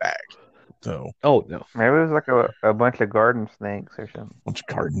in that bag. So no. Maybe it was like a bunch of garden snakes or something. A bunch of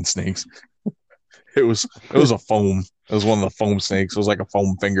garden snakes. It was a foam. It was one of the foam snakes. It was like a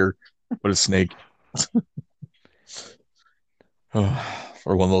foam finger, but a snake. Or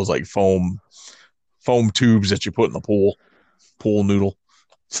one of those like foam tubes that you put in the pool. pool noodle.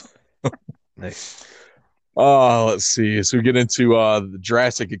 Nice. Let's see. So we get into the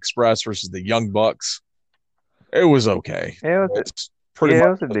Jurassic Express versus the Young Bucks. It was okay. It Pretty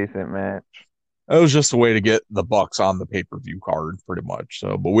much. was a decent match. It was just a way to get the Bucks on the pay-per-view card, pretty much.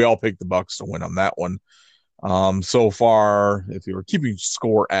 So, but we all picked the Bucks to win on that one. So far, if you were keeping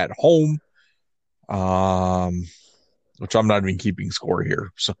score at home, which I'm not even keeping score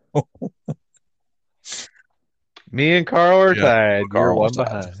here. So Me and Carl are tied. You're one tied.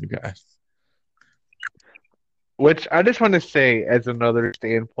 behind. Okay. Which I just want to say as another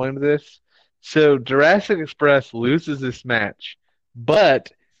standpoint of this. So Jurassic Express loses this match,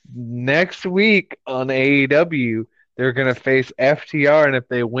 but next week on AEW, they're going to face FTR, and if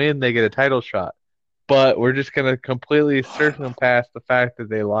they win, they get a title shot. But we're just going to completely circumpass the fact that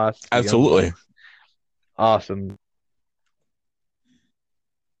they lost. Absolutely. Awesome.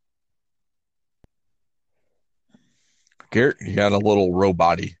 Garrett, you got a little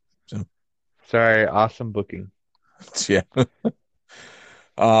robot-y. Sorry, awesome booking. Yeah. Great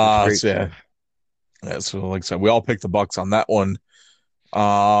So like I said, we all picked the Bucks on that one.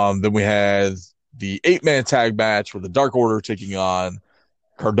 Then we had the 8-man tag match with the Dark Order taking on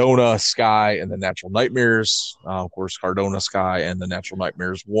Cardona, Sky, and the Natural Nightmares. Of course, Cardona, Sky, and the Natural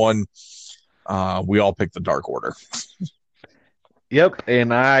Nightmares won. We all picked the Dark Order. Yep,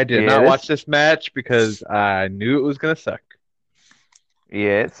 and I did not watch this match because I knew it was going to suck.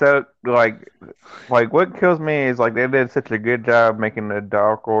 Yeah, so like what kills me is like they did such a good job making the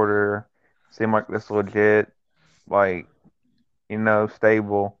Dark Order seem like this legit, like, you know,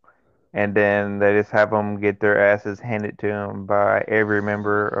 stable, and then they just have them get their asses handed to them by every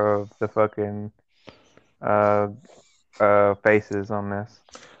member of the fucking faces on this.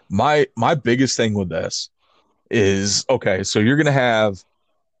 My biggest thing with this is, okay, so you're gonna have,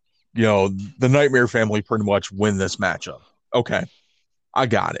 you know, the Nightmare family pretty much win this matchup. Okay, I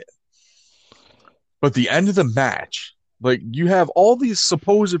got it. But the end of the match, like, you have all these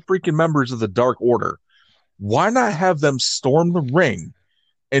supposed freaking members of the Dark Order. Why not have them storm the ring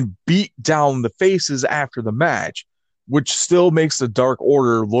and beat down the faces after the match, which still makes the Dark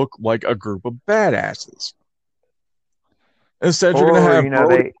Order look like a group of badasses? Instead, you're going to have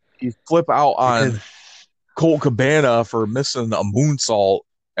Brody flip out on Colt Cabana for missing a moonsault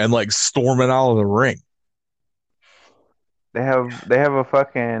and, like, storming out of the ring. They have a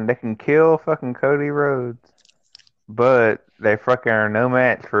fucking, they can kill fucking Cody Rhodes, but they fucking are no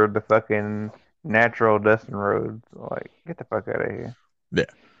match for the fucking natural Dustin Rhodes. Like, get the fuck out of here. Yeah.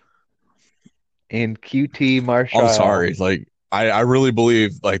 And QT Marshall. I'm sorry. Like, I really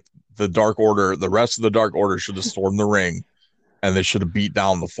believe, like, the Dark Order, the rest of the Dark Order should have stormed the ring, and they should have beat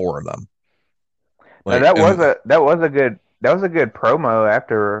down the four of them. Like, that was a good promo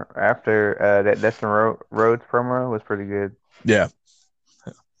after that Dustin Rhodes promo was pretty good. Yeah.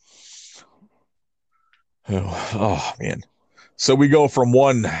 Oh, man. So we go from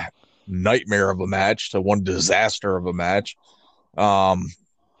one nightmare of a match to one disaster of a match. It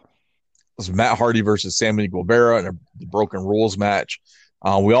was Matt Hardy versus Sammy Guevara in a Broken Rules match.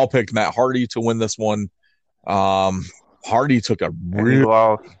 We all picked Matt Hardy to win this one. Hardy took a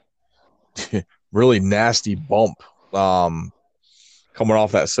really nasty bump coming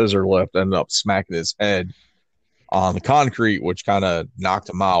off that scissor lift, ended up smacking his head on the concrete, which kind of knocked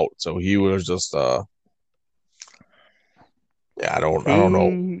him out. So he was just I don't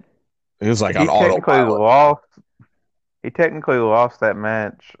know. He was like on autopilot. He technically lost that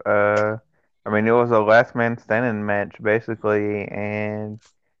match. I mean, it was a last man standing match basically, and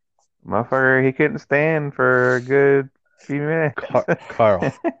motherfucker, he couldn't stand for a good few minutes.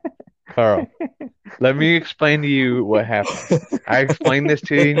 Carl, let me explain to you what happened. I explained this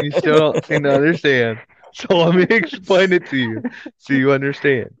to you and you still don't seem to understand. So let me explain it to you so you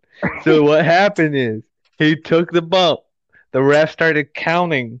understand. So what happened is he took the bump. The ref started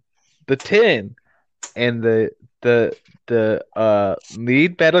counting the 10, and the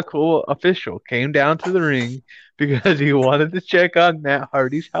lead medical official came down to the ring because he wanted to check on Matt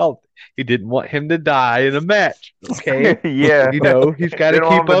Hardy's health. He didn't want him to die in a match. Okay. Yeah. You know, he's got to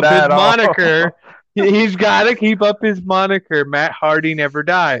keep up his moniker. He's got to keep up his moniker. Matt Hardy never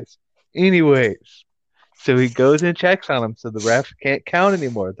dies. Anyways, so he goes and checks on him. So the ref can't count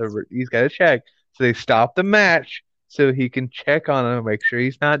anymore. He's got to check. So they stop the match so he can check on him and make sure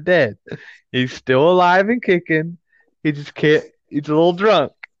he's not dead. He's still alive and kicking. He just can't. He's a little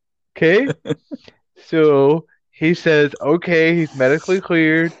drunk. Okay. So he says, okay, he's medically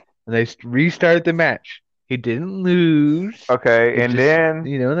cleared. And they restart the match. He didn't lose. Okay, and then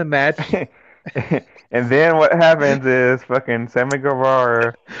you know, the match. And then what happens is fucking Sammy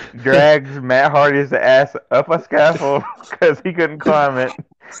Guevara drags Matt Hardy's ass up a scaffold because he couldn't climb it.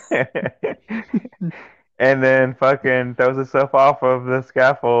 And then fucking throws himself off of the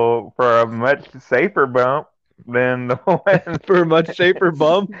scaffold for a much safer bump than the one For a much safer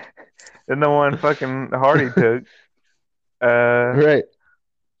bump. than the one fucking Hardy took. Right.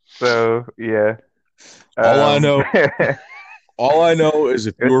 So yeah. All I know is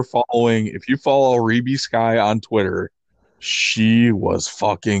if you follow Reby Sky on Twitter, she was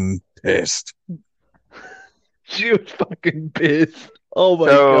fucking pissed. She was fucking pissed. Oh my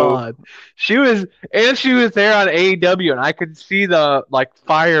god. She was there on AEW, and I could see the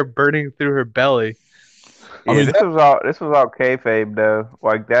fire burning through her belly. I mean, this was all kayfabe though.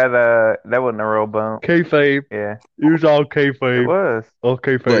 Like that wasn't a real bump. Kayfabe. Yeah. It was all kayfabe. It was. All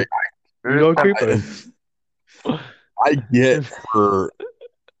kayfabe. It was all kayfabe. I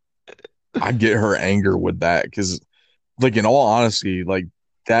get her anger with that because, in all honesty,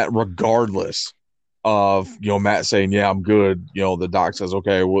 that regardless of Matt saying, "Yeah, I'm good," the doc says,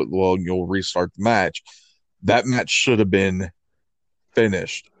 "Okay, well, you'll restart the match." That match should have been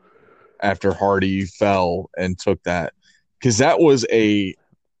finished after Hardy fell and took that, because that was that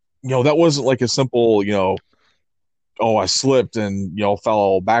wasn't like a simple, oh, I slipped and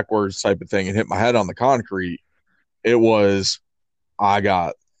fell backwards type of thing and hit my head on the concrete. It was, I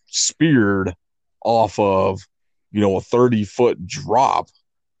got speared off of, a 30-foot drop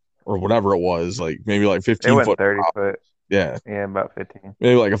or whatever it was, maybe 15 it went foot 30 drop. foot. Yeah. Yeah, about 15.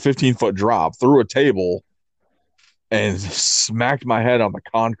 Maybe a 15-foot drop through a table and smacked my head on the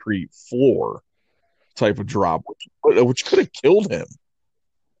concrete floor type of drop, which could have killed him.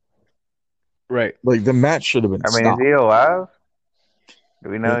 Right. The match should have been stopped. Is he alive? Do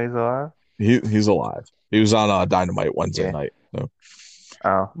we know he's alive? He's alive. He was on Dynamite Wednesday night. So.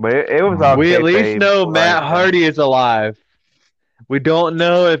 Oh, but it was all. We at least know Matt Hardy is alive. We don't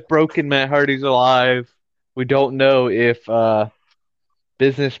know if broken Matt Hardy's alive. We don't know if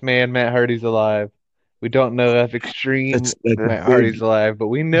businessman Matt Hardy's alive. We don't know if extreme Matt Hardy's alive. But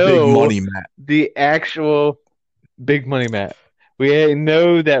we know big money Matt. The actual big money Matt. We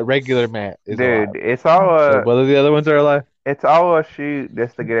know that regular Matt is alive. It's all so whether the other ones are alive. It's all a shoot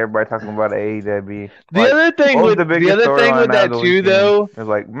just to get everybody talking about AEW. The other thing with that too, though, is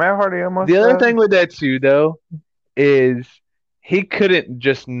Matt Hardy almost. The other thing with that too, though, is he couldn't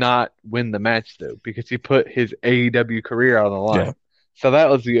just not win the match though, because he put his AEW career on the line. Yeah. So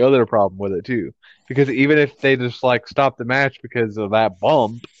that was the other problem with it too, because even if they just stopped the match because of that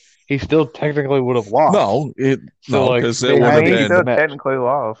bump, he still technically would have lost. He still technically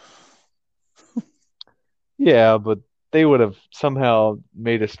lost. Yeah, but they would have somehow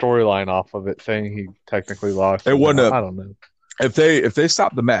made a storyline off of it saying he technically lost. It wouldn't have. I don't know. If they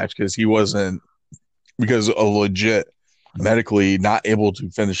stopped the match because a legit medically not able to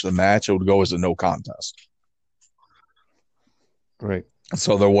finish the match, it would go as a no contest. Right.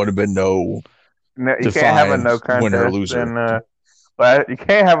 So there would have been no you can't have a no contest winner or loser. You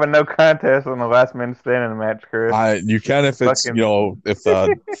can't have a no contest on the last man standing match, Chris. You can if it's if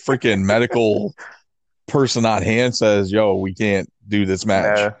the freaking medical person on hand says, "Yo, we can't do this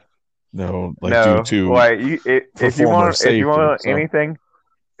match." No, due to if you want anything,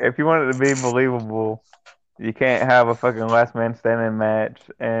 if you want it to be believable, you can't have a fucking last man standing match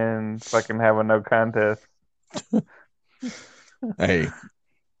and fucking have a no contest. Hey.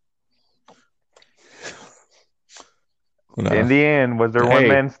 In the end, was there one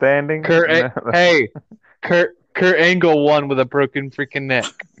man standing? Kurt Angle won with a broken freaking neck.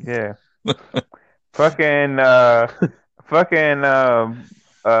 Yeah. Fucking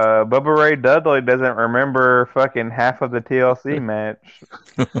Bubba Ray Dudley doesn't remember fucking half of the TLC match.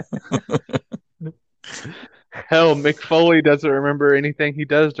 Hell, Mick Foley doesn't remember anything he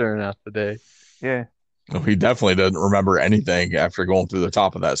does during half the day. Yeah. No, he definitely doesn't remember anything after going through the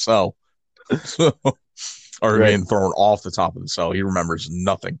top of that cell. Or being thrown off the top of the cell. He remembers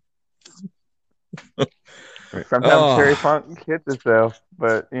nothing. Sometimes Terry Funk hits himself,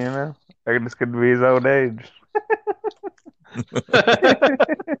 but I think this could be his old age.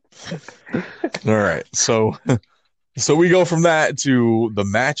 All right, so we go from that to the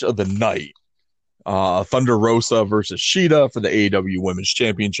match of the night: Thunder Rosa versus Shida for the AEW Women's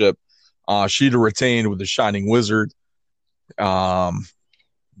Championship. Shida retained with the Shining Wizard.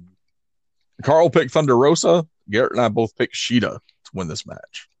 Carl picked Thunder Rosa. Garrett and I both picked Shida to win this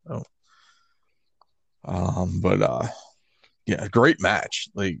match. So, great match.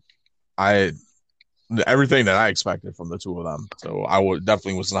 Everything that I expected from the two of them. So I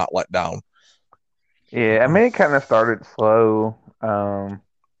definitely was not let down. Yeah, I mean, it kind of started slow.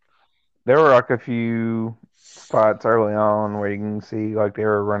 They there were like a few spots early on where you can see like they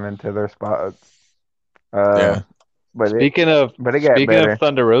were running to their spots. Yeah. But Speaking of it got better.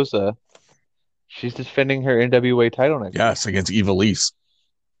 Thunder Rosa, she's defending her NWA title next week. Yes, against Ivelisse.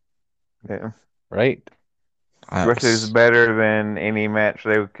 Yeah. Right. Which is better than any match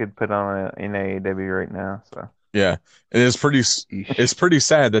they could put on in AEW right now. So Yeah, and it's pretty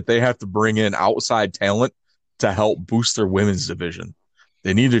sad that they have to bring in outside talent to help boost their women's division.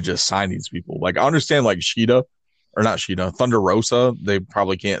 They need to just sign these people. Like, I understand, like Thunder Rosa, they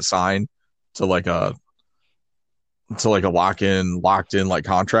probably can't sign to like a locked in like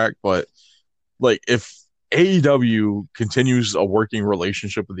contract, but like if AEW continues a working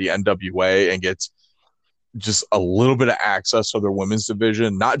relationship with the NWA and gets just a little bit of access to their women's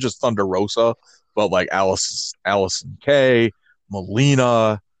division, not just Thunder Rosa, but like Allison Kay,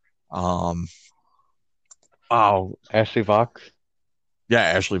 Melina, Ashley Vox. Yeah,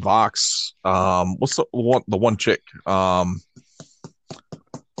 Ashley Vox. What's the one chick?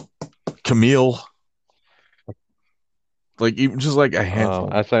 Camille. Like, even just like a handful.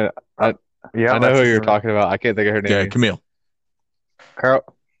 I know who you're talking about. I can't think of her name. Yeah, Camille. Can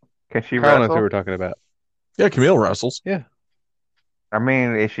she wrestle? knows who we're talking about. Yeah, Camille wrestles. Yeah. I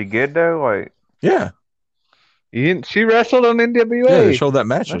mean, is she good though? Like, yeah. She wrestled on NWA. Yeah, they showed that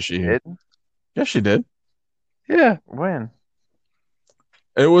match that she did. Yeah, she did. Yeah. When?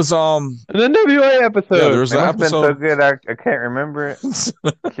 It was an NWA episode. Yeah, there was an It must episode. been so good I can't remember it.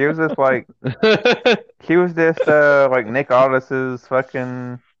 She was just like like Nick Aldis's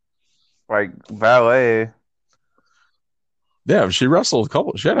fucking like valet. Yeah, she wrestled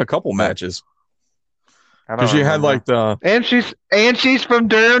she had a couple matches. Because she had like the and she's from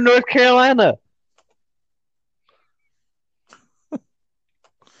Durham, North Carolina.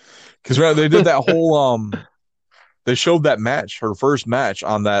 Because they did that whole they showed that match, her first match,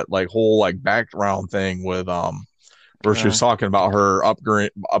 on that like whole like background thing with where she was talking about her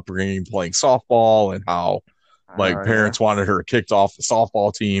upbringing playing softball and how like parents wanted her kicked off the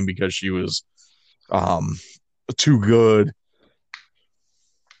softball team because she was too good.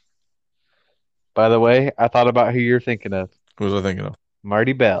 By the way, I thought about who you're thinking of. Who was I thinking of?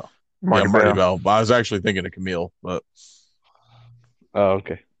 Marty Bell. Marty Bell. But I was actually thinking of Camille. But oh,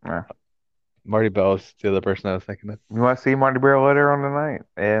 okay. Yeah. Marty Bell is the other person I was thinking of. You want to see Marty Bell later on tonight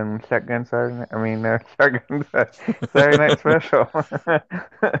and Shotgun Saturday night? I mean, Shotgun Saturday Night Special.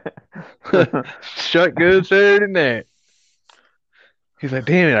 Shotgun Saturday Night. He's like,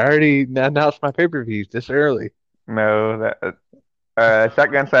 damn it! I already announced my pay-per-views this early. No, that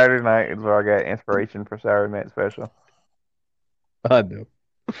Shotgun Saturday Night is where I got inspiration for Saturday Night Special. I know.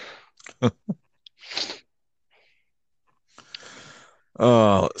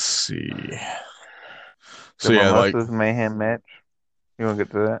 let's see. So yeah, like Mayhem match. You want to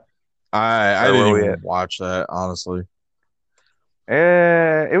get to that? I didn't even watch that, honestly.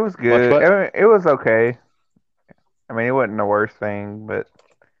 It was good. It was okay. I mean, it wasn't the worst thing, but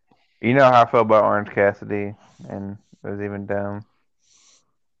you know how I feel about Orange Cassidy, and it was even dumb.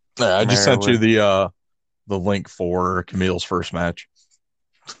 Yeah, I just sent you the link for Camille's first match.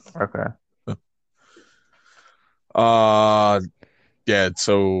 Okay. Yeah,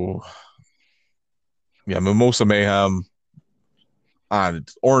 so yeah, Mimosa Mayhem on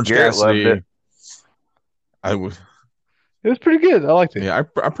Orange Garrett Cassidy. loved it. It was pretty good. I liked it. Yeah,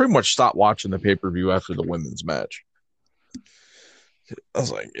 I pretty much stopped watching the pay-per-view after the women's match. I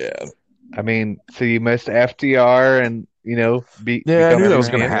was like, yeah. I mean, so you missed FTR and beat. Yeah, I knew that was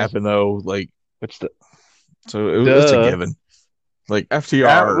going to happen though. Like, so it was a given. Like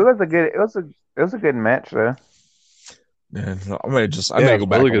FTR, it was a good match though. Yeah, I may go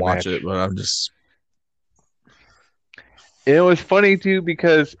back and watch it, but I'm just. And it was funny too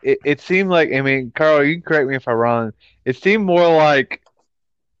because it seemed like, I mean, Carl, you can correct me if I'm wrong. It seemed more like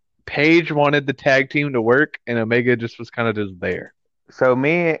Paige wanted the tag team to work, and Omega just was kind of just there. So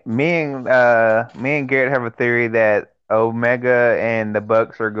me and Garrett have a theory that Omega and the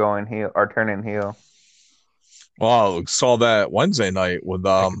Bucks are turning heel. Well, I saw that Wednesday night with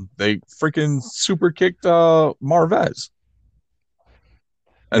they freaking super kicked Marvez.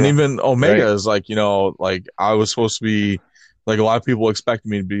 And even Omega is like, like I was supposed to be, like a lot of people expected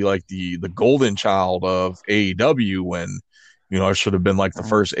me to be like the golden child of AEW when, I should have been like the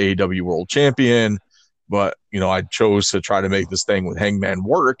first AEW world champion. But, I chose to try to make this thing with Hangman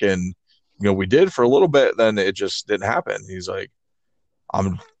work. And, we did for a little bit. Then it just didn't happen. He's like,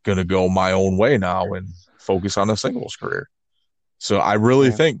 I'm going to go my own way now and focus on a singles career. So I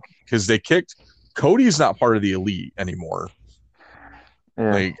really think because they kicked Cody's not part of the Elite anymore.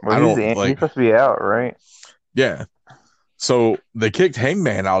 Yeah. Like, he's supposed to be out, right? Yeah. So they kicked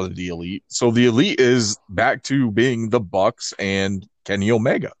Hangman out of the Elite. So the Elite is back to being the Bucks and Kenny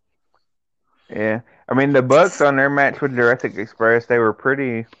Omega. Yeah, I mean the Bucks on their match with Jurassic Express, they were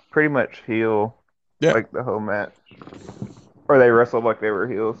pretty much heel, Yeah. like the whole match, or they wrestled like they were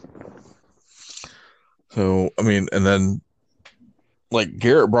heels. So I mean, and then like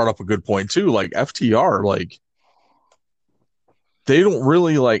Garrett brought up a good point too. Like FTR, like they don't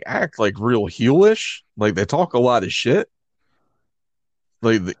really like act like real heelish. Like they talk a lot of shit.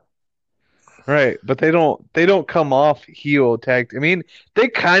 Like Right, but they don't come off heel tag. I mean, they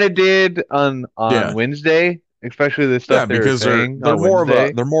kind of did on Yeah. Wednesday, especially the yeah, stuff they were because saying they're on more Wednesday.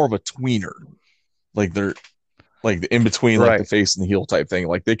 of a tweener. Like they're like in between like Right. the face and the heel type thing.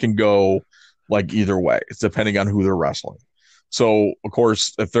 Like they can go like either way. It's depending on who they're wrestling. So of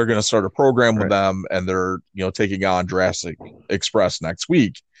course, if they're going to start a program with them and they're taking on Jurassic Express next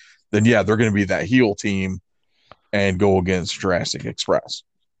week, then yeah, they're going to be that heel team and go against Jurassic Express.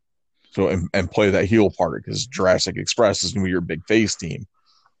 So and play that heel part because Jurassic Express is going to be your big face team.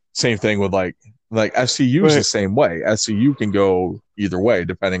 Same thing with like SCU is the same way. SCU can go either way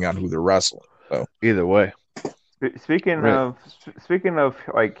depending on who they're wrestling. So Either way. Speaking of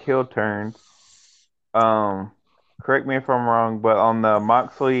like heel turns, correct me if I'm wrong, but on the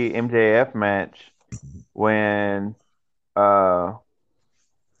Moxley MJF match, when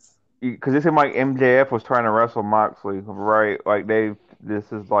because it seemed like MJF was trying to wrestle Moxley, right? Like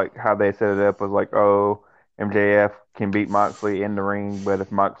this is like how they set it up was like, oh, MJF can beat Moxley in the ring, but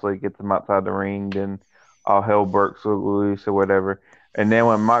if Moxley gets him outside the ring, then all hell breaks loose or whatever. And then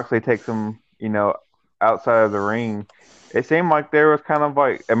when Moxley takes him, outside of the ring, it seemed like there was kind of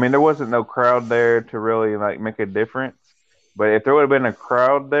like, I mean, there wasn't no crowd there to really like make a difference. But if there would have been a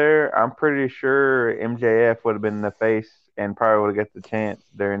crowd there, I'm pretty sure MJF would have been the face and probably would have got the chance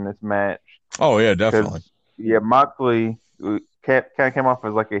during this match. oh yeah, definitely. Yeah, Moxley kind of came off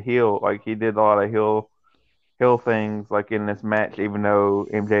as like a heel. Like he did a lot of heel things like in this match, even though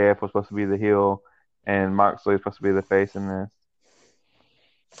MJF was supposed to be the heel and Moxley was supposed to be the face in this.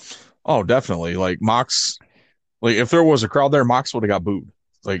 Oh, definitely. Like Mox, like if there was a crowd there, Mox would have got booed,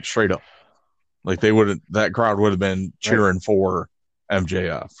 like straight up. Like that crowd would have been cheering for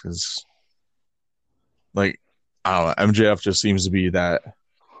MJF because, like, I don't know, MJF just seems to be the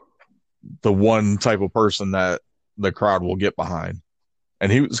one type of person that the crowd will get behind,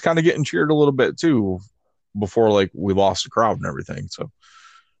 and he was kind of getting cheered a little bit too before like we lost the crowd and everything. So,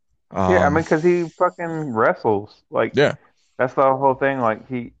 yeah, I mean, because he fucking wrestles, like, yeah. That's the whole thing. Like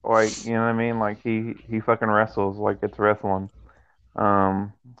he, like you know what I mean. Like he fucking wrestles like it's wrestling.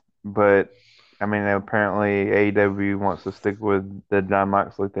 But I mean, apparently AEW wants to stick with the Jon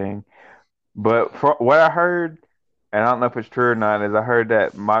Moxley thing. But for what I heard, and I don't know if it's true or not, is I heard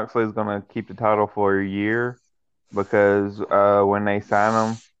that Moxley is gonna keep the title for a year because when they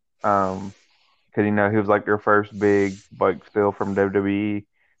sign him, because he was like their first big like still from WWE.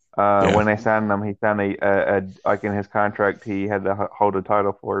 When they signed him, he signed a like in his contract, he had to hold a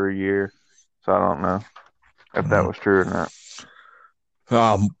title for a year. So I don't know if that was true or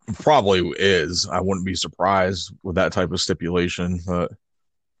not. Probably is. I wouldn't be surprised with that type of stipulation, but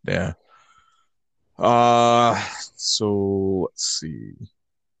yeah. So let's see.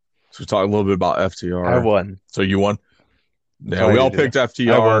 So we talk a little bit about FTR. I won. So you won? Yeah, Sorry we all to do picked that.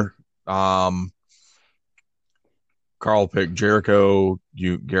 FTR. Carl picked Jericho.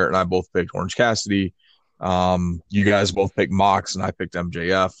 Garrett and I both picked Orange Cassidy. You guys both picked Mox, and I picked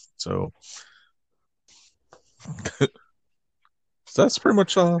MJF. So that's pretty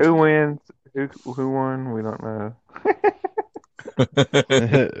much who wins. Who won? We don't know.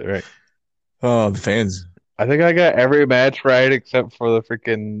 Right. The fans. I think I got every match right except for the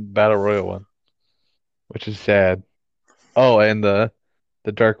freaking Battle Royal one, which is sad. Oh, and the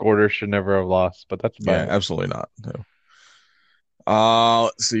Dark Order should never have lost, but that's about Yeah, it. absolutely not. No.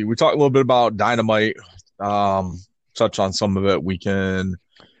 Let's see. We talked a little bit about Dynamite. Touch on some of it. We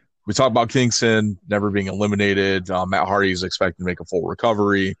talked about Kingston never being eliminated. Matt Hardy is expected to make a full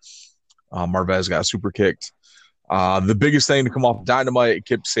recovery. Marvez got super kicked. The biggest thing to come off Dynamite,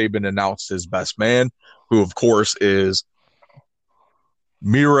 Kip Sabian announced his best man, who of course is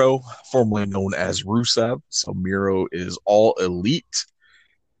Miro, formerly known as Rusev. So Miro is all elite.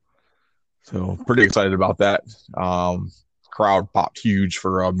 So pretty excited about that. Crowd popped huge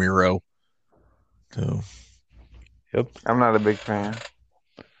for Miro. So, Yep. I'm not a big fan.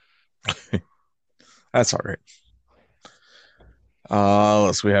 That's all right.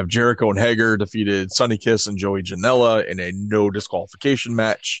 So we have Jericho and Hager defeated Sonny Kiss and Joey Janela in a no disqualification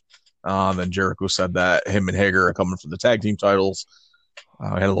match. Then Jericho said that him and Hager are coming for the tag team titles.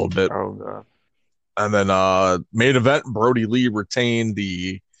 I had a little bit. Oh god. And then main event, Brody Lee retained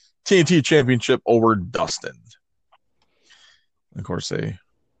the TNT Championship over Dustin. Of course,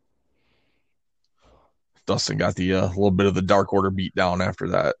 Dustin got the little bit of the Dark Order beat down after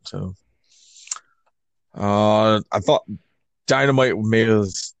that. So I thought Dynamite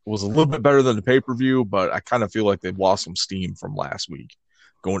was a little bit better than the pay-per-view, but I kind of feel like they've lost some steam from last week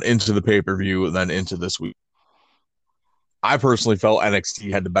going into the pay-per-view and then into this week. I personally felt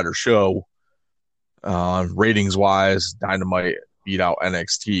NXT had the better show. Ratings-wise, Dynamite beat out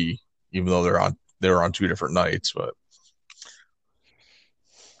NXT, even though they were on two different nights, but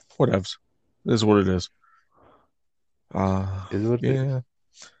whatevs. It is what it is. Getting a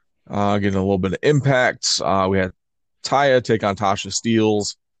little bit of Impact. We had Taya take on Tasha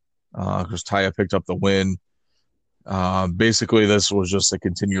Steelz because Taya picked up the win. Basically, this was just to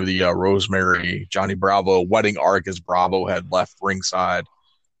continue the Rosemary Johnny Bravo wedding arc as Bravo had left ringside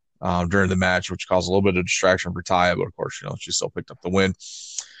during the match, which caused a little bit of distraction for Taya, but of course, she still picked up the win.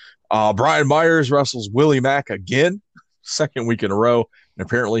 Brian Myers wrestles Willie Mack again, second week in a row, and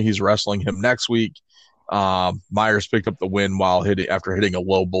apparently he's wrestling him next week. Myers picked up the win after hitting a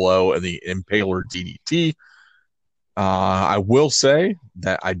low blow in the Impaler DDT. I will say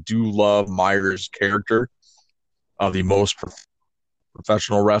that I do love Myers' character of the most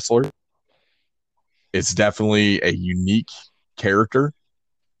professional wrestler. It's definitely a unique character,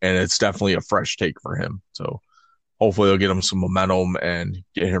 and it's definitely a fresh take for him. So hopefully they'll get him some momentum and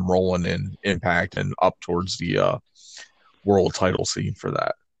get him rolling in Impact and up towards the world title scene for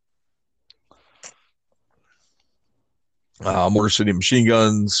that. Motor City Machine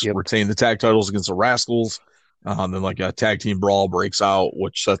Guns retain the tag titles against the Rascals. Then a tag team brawl breaks out,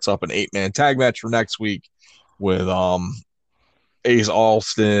 which sets up an 8-man tag match for next week with Ace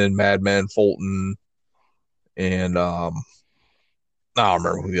Austin, Madman Fulton, and I don't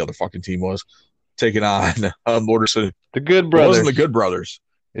remember who the other fucking team was, taking on Motor City. The Good Brothers. It wasn't the Good Brothers.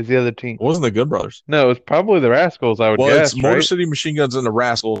 Is the other team. It wasn't the Good Brothers. No, it's probably the Rascals, I would guess. Well, it's Motor right? City Machine Guns and the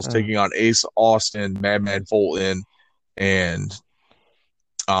Rascals taking on Ace Austin, Madman Fulton, and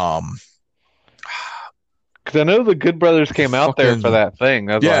because I know the Good Brothers came out there for that thing.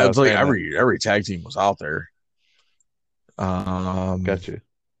 That's it's like every tag team was out there. Gotcha. I don't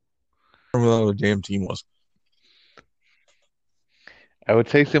remember what the damn team was. I would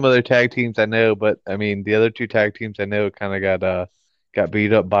say some other tag teams I know, but I mean the other two tag teams I know kind of got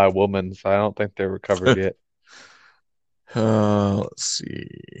beat up by a woman, so I don't think they're recovered yet. Let's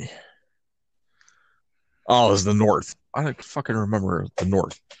see. Oh, it was the North. I don't fucking remember the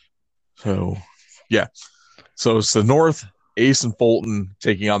North. So, yeah. So it's the North, Ace and Fulton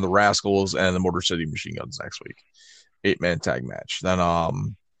taking on the Rascals and the Motor City Machine Guns next week. 8-man tag match. Then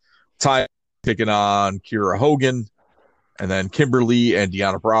Ty taking on Kiera Hogan. And then Kimberly and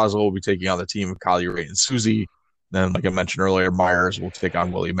Deonna Purrazzo will be taking on the team of Kylie Ray and Susie. Then, like I mentioned earlier, Myers will take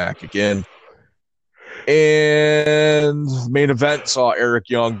on Willie Mack again. And main event saw Eric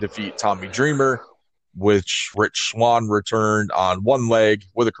Young defeat Tommy Dreamer, which Rich Swann returned on one leg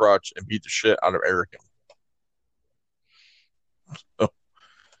with a crutch and beat the shit out of Eric Young. So,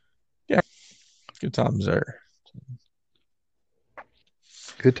 yeah, good times there.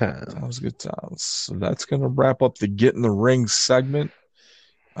 Good times. That was good times. So that's going to wrap up the Get in the Ring segment.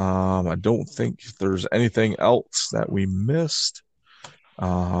 I don't think there's anything else that we missed.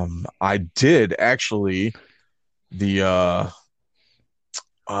 I did actually the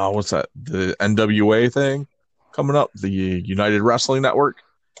what's that? The NWA thing coming up, the United Wrestling Network.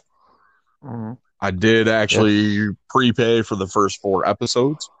 Mm-hmm. I did actually prepay for the first 4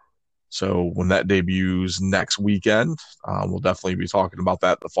 episodes. So when that debuts next weekend, we'll definitely be talking about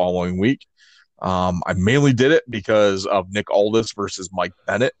that the following week. I mainly did it because of Nick Aldis versus Mike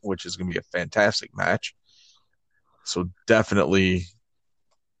Bennett, which is going to be a fantastic match. So definitely,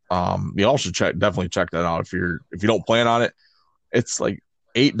 you all should definitely check that out if you don't plan on it. It's like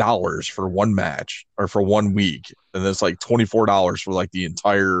 $8 for one match or for 1 week, and it's like $24 for like the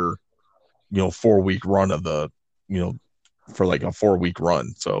entire 4-week run of the for like a 4-week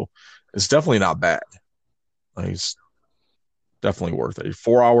run. So it's definitely not bad. Like, it's definitely worth it.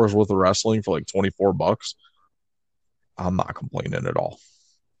 4 hours worth of wrestling for like $24. I'm not complaining at all.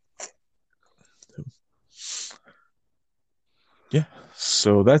 Yeah,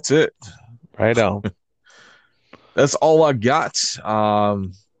 so that's it. Right on. That's all I got.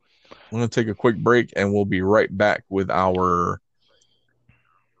 I'm going to take a quick break, and we'll be right back with our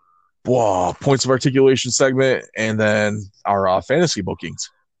points of articulation segment, and then our fantasy bookings,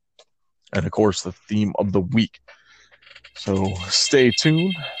 and of course the theme of the week. So stay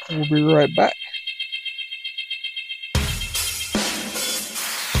tuned. We'll be right back.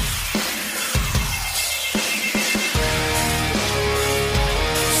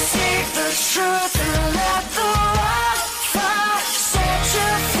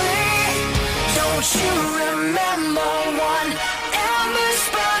 Don't you remember one? Ember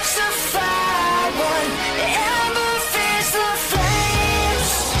sparks a fire, one ember feeds the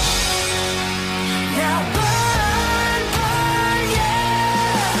flames. Now burn, burn,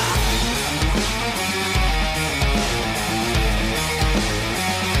 yeah.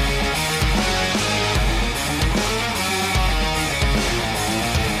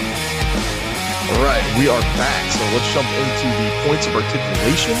 All right, we are back. So let's jump into the points of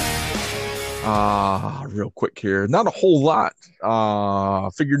articulation. Real quick here. Not a whole lot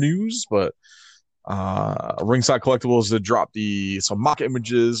figure news, but Ringside Collectibles did drop some mock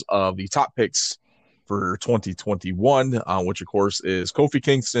images of the top picks for 2021, which of course is Kofi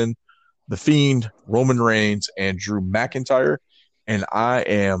Kingston, The Fiend, Roman Reigns, and Drew McIntyre. And I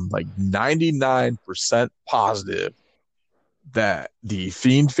am like 99% positive that the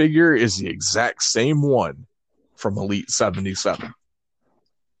Fiend figure is the exact same one from Elite 77.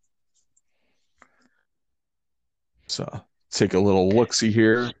 So take a little look-see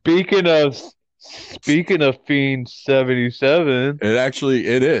here. Speaking of Fiend 77,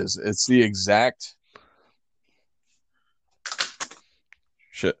 It is. It's the exact.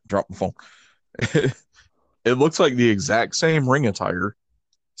 Shit, drop my phone. It looks like the exact same ring attire.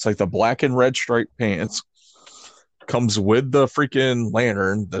 It's like the black and red striped pants. Comes with the freaking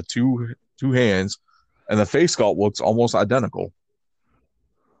lantern, the two hands, and the face sculpt looks almost identical.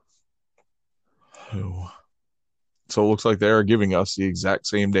 Oh. So it looks like they are giving us the exact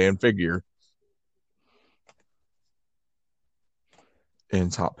same damn figure in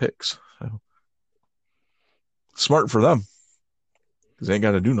top picks. So, smart for them, because they ain't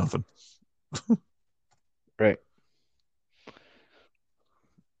got to do nothing. right?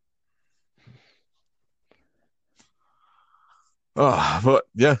 But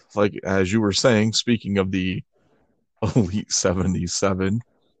yeah, like as you were saying, speaking of the Elite 77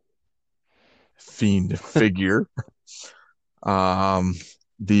 Fiend figure,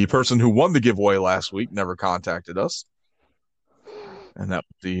 the person who won the giveaway last week never contacted us, and that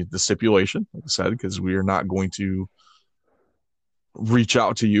was the stipulation, like I said, because we are not going to reach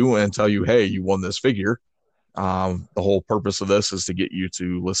out to you and tell you, hey, you won this figure. The whole purpose of this is to get you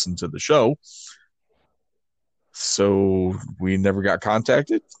to listen to the show. So we never got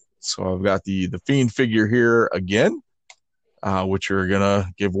contacted. So I've got the Fiend figure here again, which we're gonna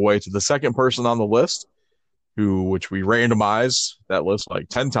give away to the second person on the list, which we randomized that list like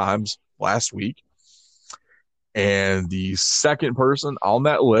 10 times last week. And the second person on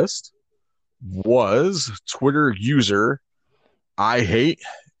that list was Twitter user I hate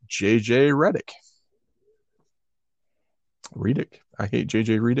JJ Reddick. I hate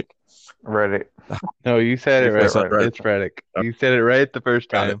JJ Reddick. Reddick. No, you said it right. Right. It's Reddick. You said it right the first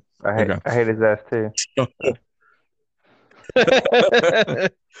Got time. I hate his ass too.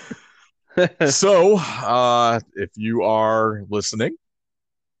 So, if you are listening,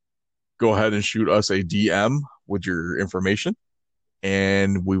 go ahead and shoot us a DM with your information,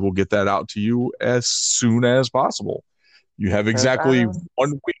 and we will get that out to you as soon as possible. You have exactly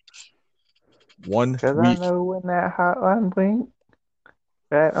 1 week. 1 Because week. I know when that hotline blink,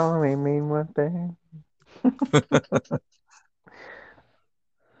 that only mean one thing. Oh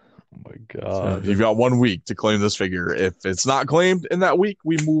my God. You've got 1 week to claim this figure. If it's not claimed in that week,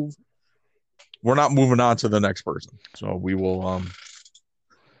 we're not moving on to the next person. So we will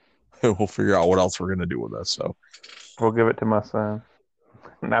we'll figure out what else we're gonna do with this. So We'll give it to my son.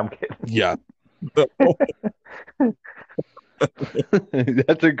 No, I'm kidding. yeah.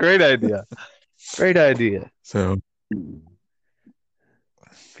 That's a great idea. Great idea. So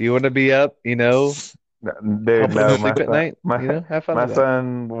If you want to be up, Dude, helping no, him sleep at night, have fun my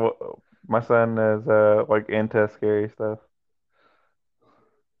with son is like into scary stuff.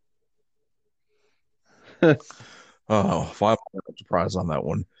 that. final surprise on that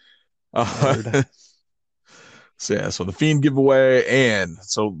one. So the Fiend giveaway, and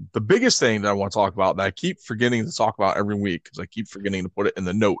so the biggest thing that I want to talk about that I keep forgetting to talk about every week because I keep forgetting to put it in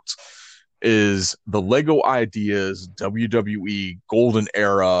the notes is the Lego Ideas WWE Golden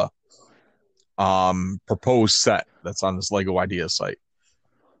Era proposed set that's on this Lego Ideas site.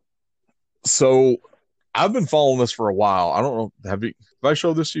 So I've been following this for a while. I don't know. Have I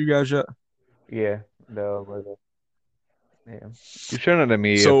showed this to you guys yet? Yeah, no, yeah. You've shown it to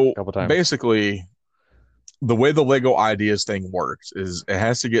me So a couple times. basically, the way the Lego Ideas thing works is it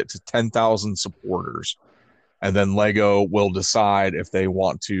has to get to 10,000 supporters, and then Lego will decide if they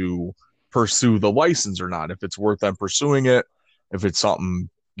want to pursue the license or not, if it's worth them pursuing it, if it's something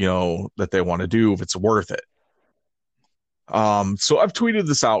that they want to do, if it's worth it. So I've tweeted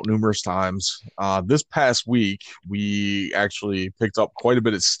this out numerous times. This past week, we actually picked up quite a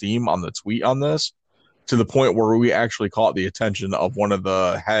bit of steam on the tweet on this, to the point where we actually caught the attention of one of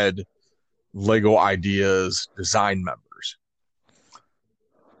the head Lego Ideas design members.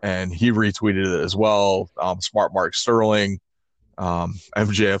 And he retweeted it as well. Smart Mark Sterling,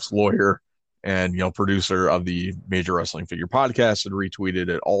 MJF's lawyer and, producer of the Major Wrestling Figure Podcast, had retweeted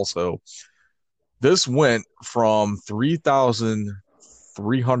it also. This went from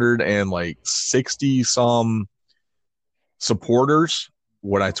 3,360 some supporters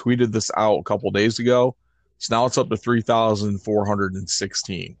when I tweeted this out a couple days ago. So now it's up to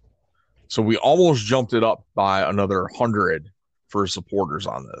 3,416. So we almost jumped it up by another 100 for supporters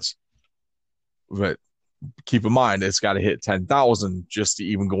on this. But keep in mind, it's got to hit 10,000 just to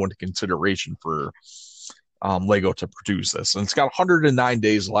even go into consideration for Lego to produce this. And it's got 109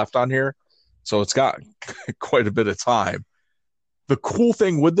 days left on here. So it's got quite a bit of time. The cool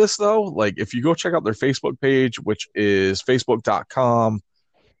thing with this, though, like if you go check out their Facebook page, which is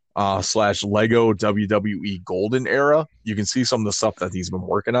facebook.com/Lego WWE Golden Era, you can see some of the stuff that he's been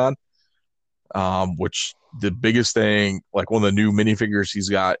working on. Which the biggest thing, like one of the new minifigures he's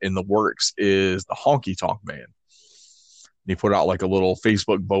got in the works is the Honky Tonk Man. He put out like a little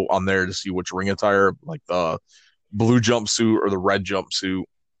Facebook vote on there to see which ring attire, like the blue jumpsuit or the red jumpsuit.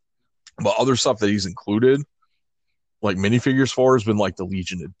 But other stuff that he's included, like minifigures for, has been like the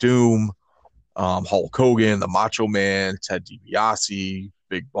Legion of Doom, Hulk Hogan, the Macho Man, Ted DiBiase,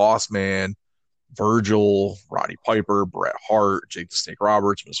 Big Boss Man, Virgil, Roddy Piper, Bret Hart, Jake the Snake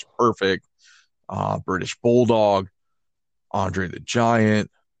Roberts, Mr. Perfect, British Bulldog, Andre the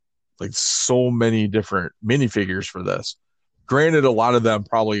Giant, like so many different minifigures for this. Granted, a lot of them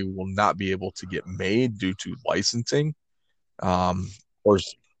probably will not be able to get made due to licensing, or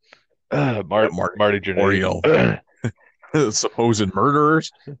Marty Jannetty. Supposed murderers.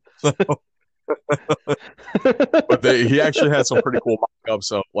 But he actually had some pretty cool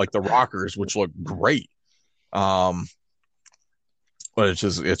mock-ups of like the Rockers, which look great. But it's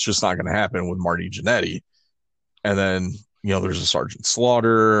just not going to happen with Marty Jannetty. And then, there's a Sergeant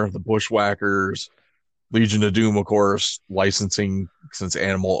Slaughter, the Bushwhackers, Legion of Doom, of course, licensing since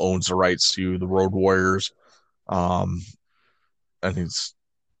Animal owns the rights to the Road Warriors. I think it's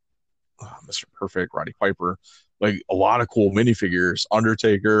Mr. Perfect, Roddy Piper, like a lot of cool minifigures,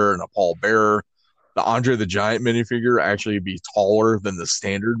 Undertaker and a Paul Bearer. The Andre the Giant minifigure actually be taller than the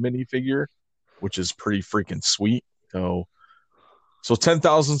standard minifigure, which is pretty freaking sweet. So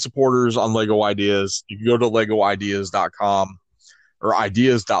 10,000 supporters on Lego Ideas. You can go to legoideas.com or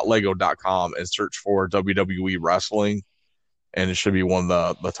ideas.lego.com and search for WWE Wrestling, and it should be one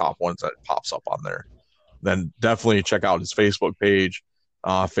of the top ones that pops up on there. Then definitely check out his Facebook page,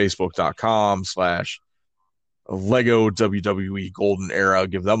 facebook.com/Lego WWE Golden Era.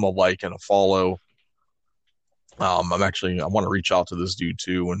 Give them a like and a follow. I want to reach out to this dude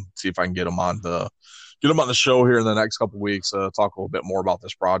too and see if I can get him on the show here in the next couple of weeks. Talk a little bit more about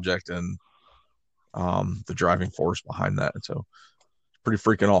this project and the driving force behind that. So it's pretty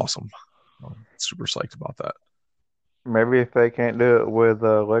freaking awesome. I'm super psyched about that. Maybe if they can't do it with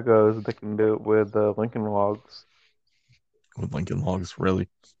Legos, they can do it with Lincoln Logs. With Lincoln Logs, really?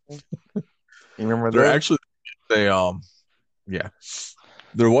 You remember there that? Actually, there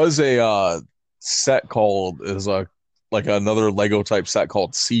was a set called another Lego type set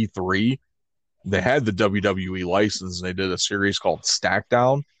called C3. They had the WWE license and they did a series called Stack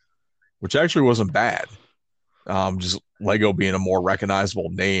Down, which actually wasn't bad. Just Lego being a more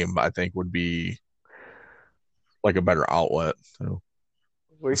recognizable name, I think, would be like a better outlet. So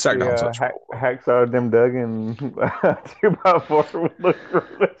We Stack see Down's Hacksaw Jim Duggan 2x4 would look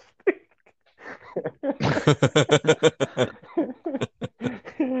realistic.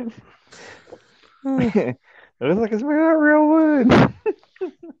 It looks like it's made out of real wood.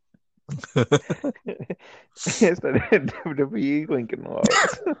 It's the WWE Lincoln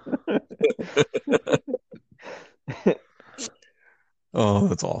Logs. Oh,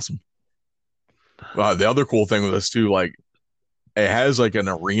 that's awesome. The other cool thing with this too, like it has like an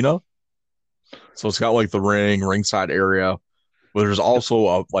arena, so it's got like the ringside area, but there's also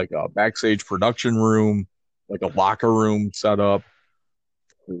a backstage production room, like a locker room set up.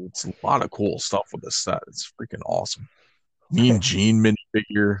 It's a lot of cool stuff with this set. It's freaking awesome. Mean Gene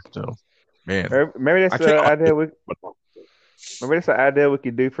minifigure. So, man, maybe that's the idea. Maybe that's the idea we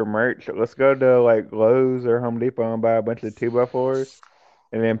could do for merch. Let's go to like Lowe's or Home Depot and buy a bunch of 2x4s,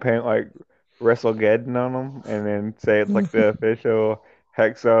 and then paint like WrestleGeddon on them, and then say it's like the official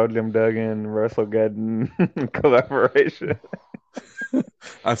Hacksaw Jim Duggan WrestleGeddon collaboration.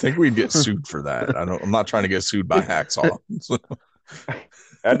 I think we'd get sued for that. I'm not trying to get sued by Hacksaw.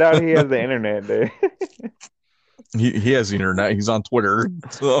 I doubt he has the internet, dude. He has the internet. He's on Twitter.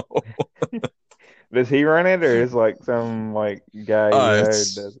 So Does he run it, or is like some like guy he hired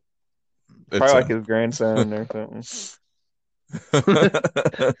does it? Probably like his grandson or something.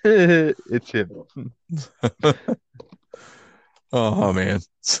 It's him. Oh man.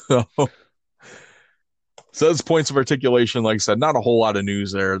 So that's points of articulation. Like I said, not a whole lot of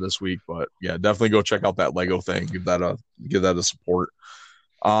news there this week, but yeah, definitely go check out that Lego thing. Give that a support.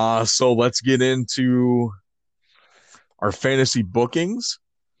 So let's get into our fantasy bookings.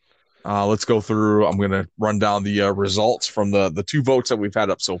 Let's go through. I'm going to run down the results from the 2 votes that we've had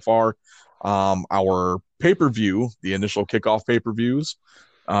up so far. Our pay-per-view, the initial kickoff pay-per-views.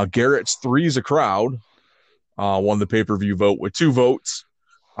 Garrett's Three's a Crowd won the pay-per-view vote with 2 votes.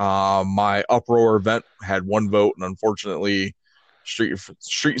 My Uproar event had 1 vote, and unfortunately,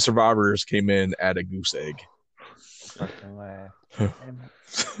 Street Survivors came in at a goose egg.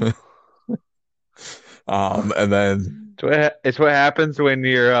 And then it's what happens when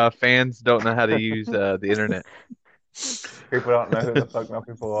your fans don't know how to use the internet. People don't know who the fuck my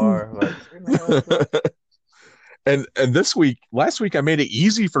people are. Like, and last week, I made it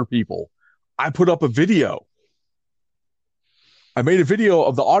easy for people. I put up a video. I made a video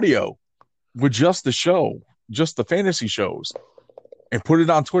of the audio with just the show, just the fantasy shows, and put it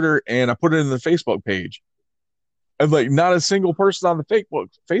on Twitter, and I put it in the Facebook page. And like, not a single person on the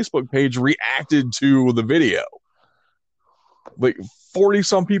Facebook page reacted to the video. Like 40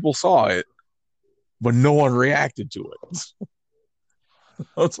 some people saw it, but no one reacted to it.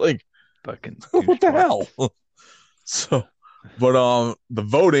 It's like, fucking what the hell? So, but the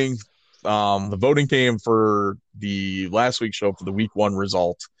voting came for the last week's show for the week 1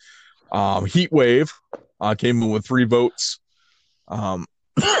 result. Heat Wave came in with 3 votes. Came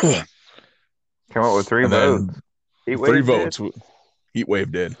up with 3 votes. Heat Wave 3 did? votes. Heat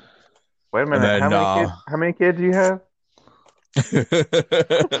Wave did. Wait a minute. Then, how many kids do you have?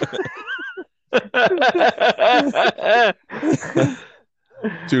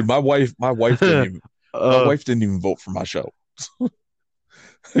 Dude, my wife didn't even vote for my show.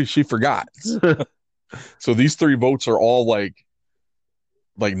 She forgot. So these 3 votes are all like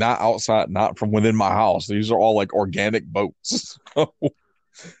not outside, not from within my house. These are all like organic votes. But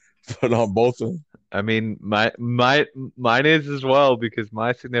on both of them. I mean, mine is as well, because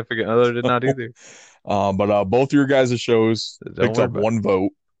my significant other did not either. But both of your guys' shows picked up 1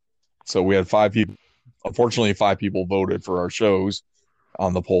 vote. So we had 5 people. Unfortunately, 5 people voted for our shows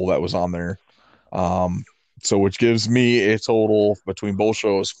on the poll that was on there. So which gives me a total between both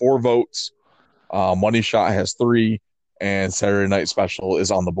shows 4 votes. Money Shot has 3, and Saturday Night Special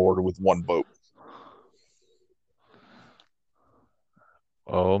is on the board with 1 vote.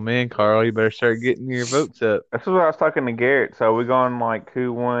 Oh man, Carl, you better start getting your votes up. This is what I was talking to Garrett. So are we going like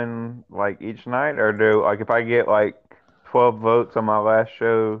who won like each night, or do like if I get like 12 votes on my last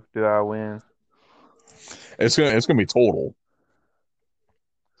show, do I win? It's gonna be total.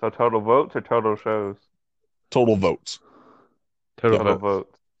 So total votes or total shows? Total votes. Total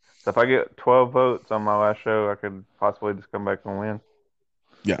votes. So if I get 12 votes on my last show, I could possibly just come back and win.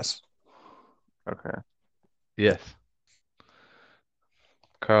 Yes. Okay. Yes.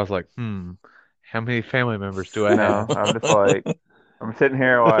 Carl's like, how many family members do I No, have? I'm just like, I'm sitting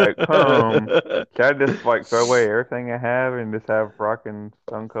here like, should I just like throw away everything I have and just have Rock and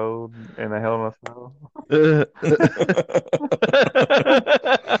Stone Cold in a Hell in a Cell?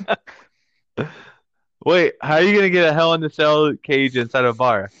 Wait, how are you gonna get a Hell in the Cell cage inside a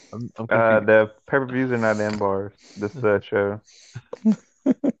bar? I'm confused. The pay-per-views are not in bars. This show.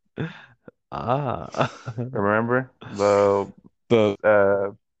 Remember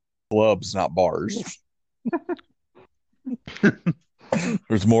the clubs, not bars.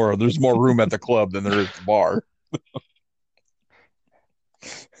 There's more room at the club than there is the bar.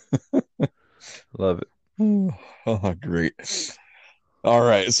 Love it. Oh, great. All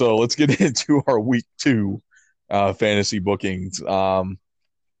right, so let's get into our week 2 fantasy bookings. You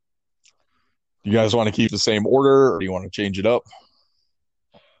guys want to keep the same order, or do you want to change it up?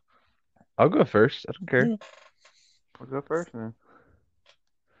 I'll go first. I don't care. I'll go first, man.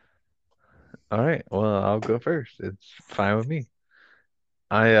 All right. Well, I'll go first. It's fine with me.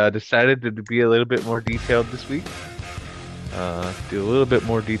 I decided to be a little bit more detailed this week. Do a little bit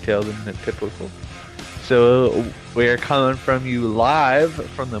more detailed than typical. So we are coming from you live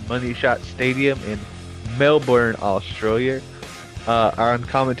from the Money Shot Stadium in Melbourne, Australia. On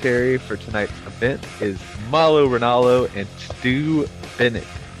commentary for tonight's event is Malo Ronaldo and Stu Bennett.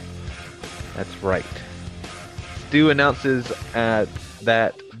 That's right. Stu announces at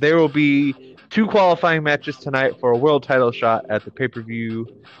that there will be 2 qualifying matches tonight for a world title shot at the pay-per-view.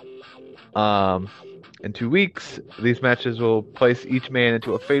 In 2 weeks, these matches will place each man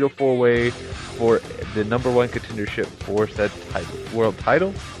into a fatal 4-way for the #1 contendership for said world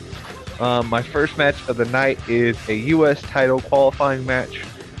title. My first match of the night is a U.S. title qualifying match,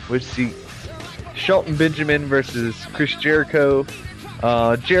 which sees Shelton Benjamin versus Chris Jericho.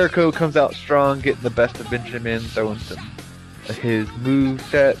 Jericho comes out strong, getting the best of Benjamin, throwing his move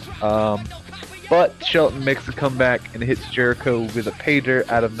set. But Shelton makes a comeback and hits Jericho with a pager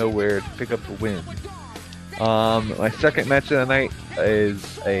out of nowhere to pick up the win. My second match of the night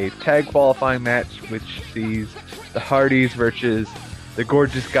is a tag qualifying match, which sees the Hardys versus the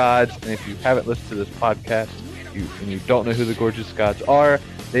Gorgeous Gods. And if you haven't listened to this podcast and you don't know who the Gorgeous Gods are,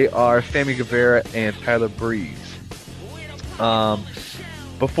 they are Sammy Guevara and Tyler Breeze.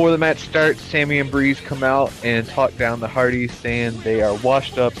 Before the match starts, Sammy and Breeze come out and talk down the Hardys, saying they are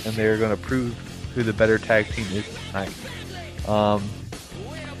washed up and they're going to prove who the better tag team is tonight.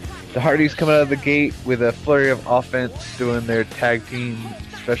 The Hardys come out of the gate with a flurry of offense, doing their tag team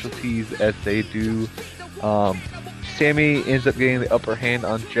specialties as they do. Sammy ends up getting the upper hand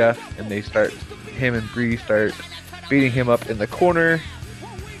on Jeff, and him and Bree start beating him up in the corner.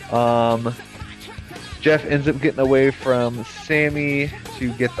 Jeff ends up getting away from Sammy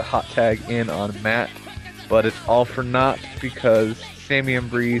to get the hot tag in on Matt, but it's all for naught because Sammy and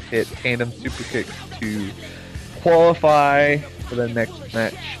Breeze hit tandem super kicks to qualify for the next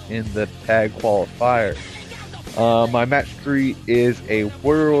match in the tag qualifier. My match 3 is a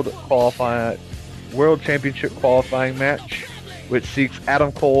world championship qualifying match, which seeks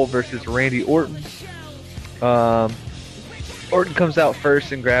Adam Cole versus Randy Orton. Orton comes out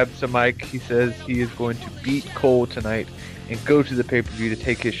first and grabs the mic. He says he is going to beat Cole tonight and go to the pay-per-view to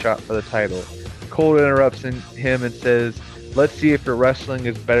take his shot for the title. Cole interrupts him and says, "Let's see if your wrestling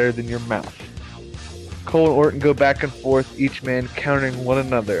is better than your mouth." Cole and Orton go back and forth, each man countering one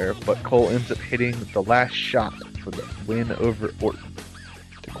another, but Cole ends up hitting the last shot for the win over Orton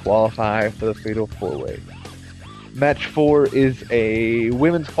to qualify for the Fatal 4-Way. Match 4 is a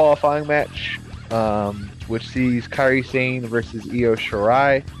women's qualifying match, which sees Kairi Sane versus Io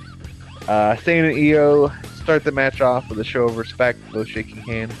Shirai. Sane and Io start the match off with a show of respect, both shaking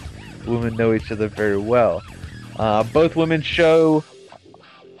hands. The women know each other very well. Both women show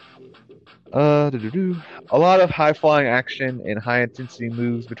a lot of high-flying action and high-intensity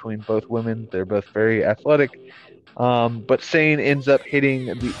moves between both women. They're both very athletic, but Sane ends up hitting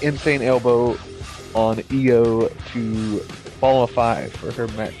the insane elbow on Io to qualify for her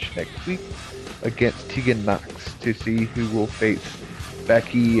match next week against Tegan Nox to see who will face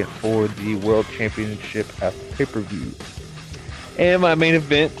Becky for the World Championship at the pay-per-view. And my main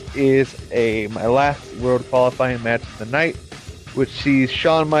event is my last world qualifying match of the night, which sees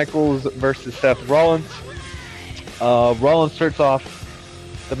Shawn Michaels versus Seth Rollins. Rollins starts off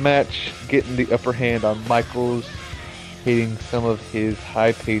the match getting the upper hand on Michaels, hitting some of his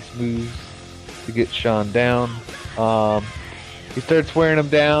high-paced moves to get Shawn down. He starts wearing him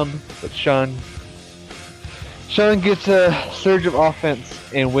down, but Shawn gets a surge of offense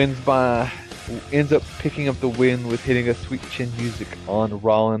and ends up picking up the win with hitting a sweet chin music on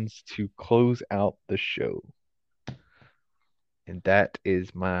Rollins to close out the show. And that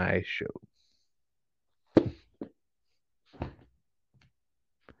is my show.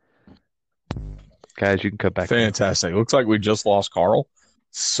 Guys, you can cut back. Fantastic. Looks like we just lost Carl.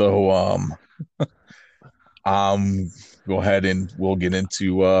 So go ahead and we'll get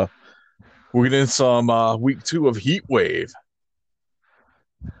into some week 2 of Heat Wave.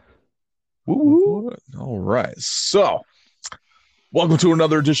 Woo-woo. All right. So, welcome to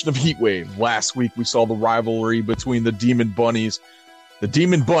another edition of Heat Wave. Last week we saw the rivalry between the Demon Bunny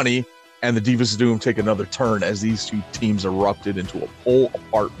and the Divas of Doom take another turn as these two teams erupted into a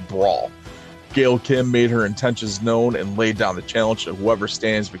pull-apart brawl. Gail Kim made her intentions known and laid down the challenge to whoever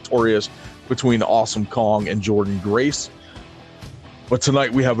stands victorious between Awesome Kong and Jordan Grace. But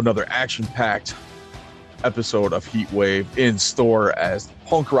tonight we have another action-packed episode of Heat Wave in store as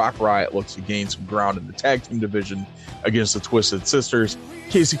Punk Rock Riot looks to gain some ground in the tag team division against the Twisted Sisters.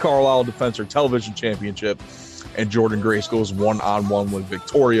 Casey Carlisle defends her television championship, and Jordan Grace goes one-on-one with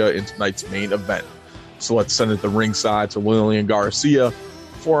Victoria in tonight's main event. So let's send it to ringside to Lillian Garcia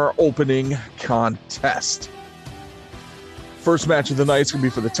for our opening contest. First match of the night is going to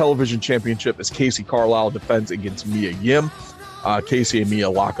be for the television championship as Casey Carlisle defends against Mia Yim. Casey and Mia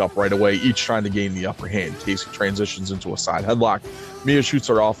lock up right away, each trying to gain the upper hand. Casey transitions into a side headlock. Mia shoots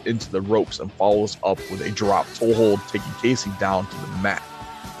her off into the ropes and follows up with a drop toe hold, taking Casey down to the mat.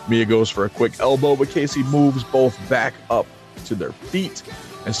 Mia goes for a quick elbow, but Casey moves both back up to their feet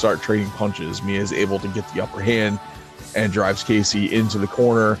and start trading punches. Mia is able to get the upper hand and drives Casey into the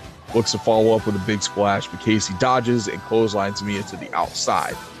corner, looks to follow up with a big splash, but Casey dodges and clotheslines Mia to the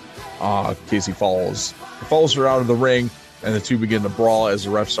outside. Casey follows her out of the ring, and the two begin to brawl as the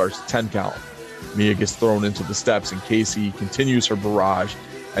ref starts a 10 count. Mia gets thrown into the steps, and Casey continues her barrage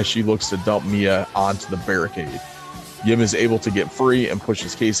as she looks to dump Mia onto the barricade. Yim is able to get free and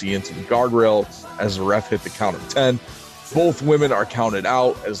pushes Casey into the guardrail as the ref hit the count of 10. Both women are counted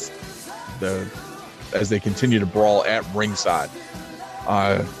out as they continue to brawl at ringside.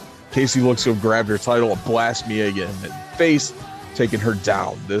 Casey looks to have grabbed her title and blasts Mia again in the face, taking her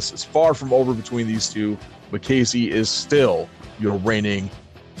down. This is far from over between these two, but Casey is still your reigning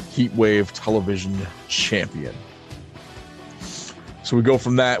Heatwave television champion. So we go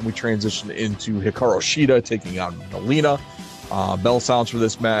from that, we transition into Hikaru Shida taking on Melina. Bell sounds for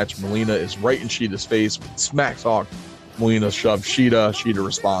this match. Melina is right in Shida's face with smack talk. Melina shoves Shida. Shida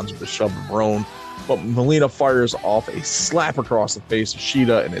responds with a shove of her own, but Melina fires off a slap across the face of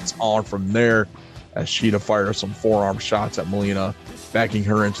Shida, and it's on from there as Shida fires some forearm shots at Melina, backing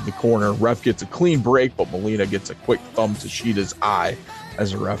her into the corner. Ref gets a clean break, but Melina gets a quick thumb to Shida's eye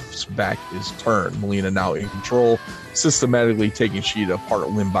as the ref's back is turned. Melina now in control, systematically taking Shida apart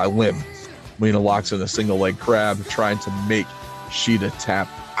limb by limb. Melina locks in a single leg crab, trying to make Shida tap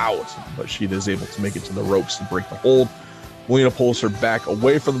out, but Shida is able to make it to the ropes to break the hold. Melina pulls her back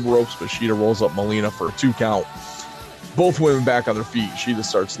away from the ropes, but Shida rolls up Melina for a 2 count. Both women back on their feet. Shida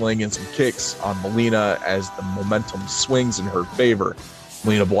starts laying in some kicks on Melina as the momentum swings in her favor.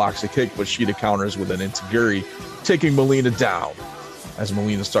 Melina blocks the kick, but Shida counters with an enziguri, taking Melina down. As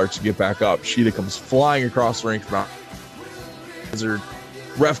Melina starts to get back up, Shida comes flying across the ring from Hazard.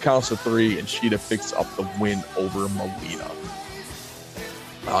 Ref counts to 3, and Shida picks up the win over Melina.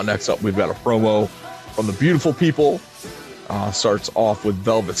 Next up, we've got a promo from the beautiful people. Starts off with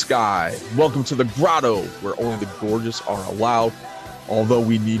Velvet Sky. Welcome to the grotto, where only the gorgeous are allowed. Although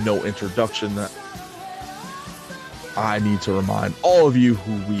we need no introduction, I need to remind all of you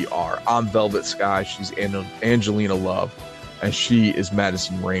who we are. I'm Velvet Sky. She's Angelina Love, and she is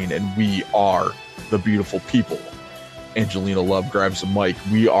Madison Rain, and we are the beautiful people. Angelina Love grabs the mic.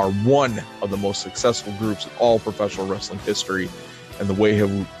 We are one of the most successful groups in all professional wrestling history, and the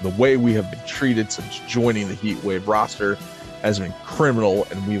way we have been treated since joining the Heatwave roster has been criminal,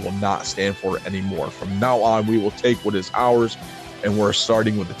 and we will not stand for it anymore. From now on, we will take what is ours, and we're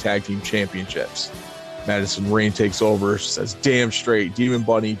starting with the tag team championships. Madison Rain takes over. She says, damn straight, Demon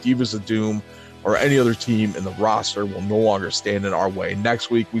Bunny, Divas of Doom, or any other team in the roster will no longer stand in our way. Next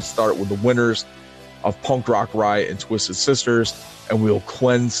week, we start with the winners of Punk Rock Riot and Twisted Sisters, and we'll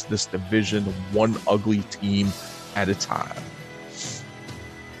cleanse this division one ugly team at a time.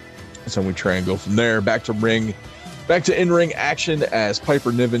 So we try and go from there. Back to in-ring action as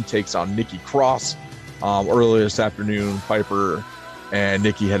Piper Niven takes on Nikki Cross. Earlier this afternoon, Piper and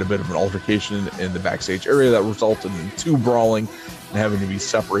Nikki had a bit of an altercation in the backstage area that resulted in 2 brawling and having to be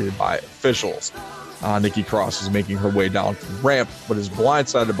separated by officials. Nikki Cross is making her way down to the ramp, but is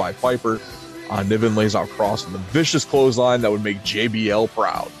blindsided by Piper. Niven lays out Cross with a vicious clothesline that would make JBL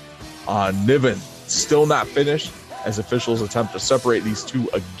proud. Niven still not finished as officials attempt to separate these two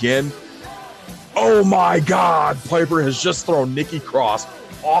again. Oh my God! Piper has just thrown Nikki Cross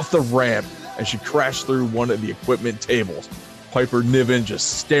off the ramp, and she crashed through one of the equipment tables. Piper Niven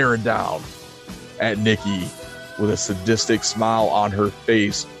just staring down at Nikki with a sadistic smile on her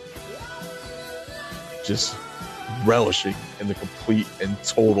face, just relishing in the complete and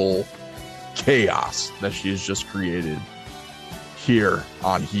total chaos that she has just created here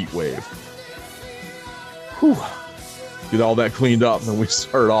on Heatwave. Whew. Get all that cleaned up, and we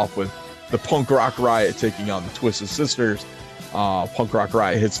start off with the Punk Rock Riot taking on the Twisted Sisters. Punk Rock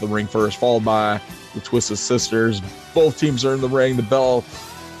Riot hits the ring first, followed by the Twisted Sisters. Both teams are in the ring. The bell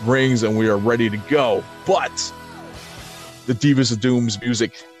rings, and we are ready to go. But the Divas of Doom's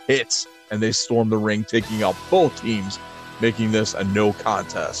music hits, and they storm the ring, taking out both teams, making this a no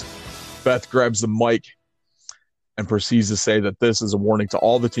contest. Beth grabs the mic and proceeds to say that this is a warning to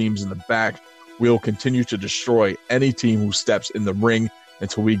all the teams in the back. We'll continue to destroy any team who steps in the ring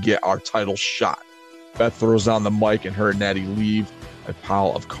until we get our title shot. Beth throws down the mic, and her and Natty leave a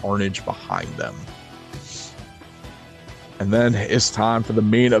pile of carnage behind them. And then it's time for the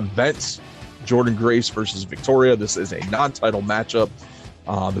main event. Jordynne Grace versus Victoria. This is a non-title matchup.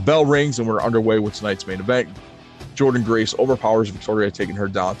 The bell rings, and we're underway with tonight's main event. Jordynne Grace overpowers Victoria, taking her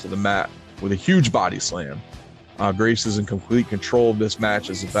down to the mat with a huge body slam. Grace is in complete control of this match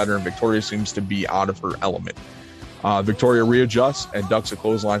as a veteran. Victoria seems to be out of her element. Victoria readjusts and ducks a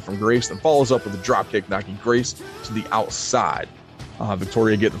clothesline from Grace, then follows up with a drop kick, knocking Grace to the outside.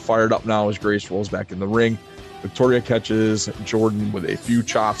 Victoria getting fired up now as Grace rolls back in the ring. Victoria catches Jordan with a few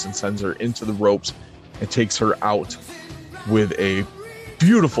chops and sends her into the ropes and takes her out with a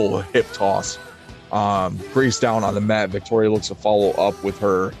beautiful hip toss. Grace down on the mat. Victoria looks to follow up with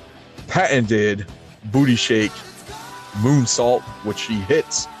her patented booty shake moonsault, which she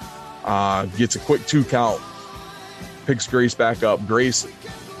hits. Gets a quick 2 count. Picks Grace back up. Grace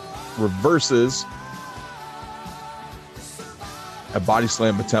reverses a body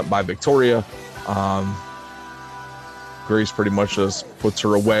slam attempt by Victoria. Grace pretty much just puts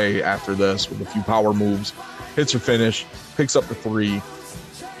her away after this with a few power moves. Hits her finish. Picks up the 3.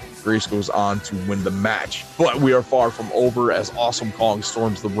 Grace goes on to win the match. But we are far from over as Awesome Kong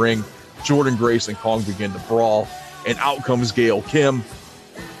storms the ring. Jordan Grace and Kong begin to brawl. And out comes Gail Kim.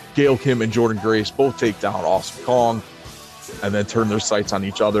 Gail Kim and Jordan Grace both take down Awesome Kong and then turn their sights on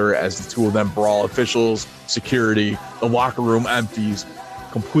each other as the two of them brawl. Officials, security, the locker room empties,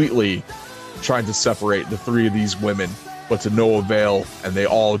 completely trying to separate the 3 of these women, but to no avail, and they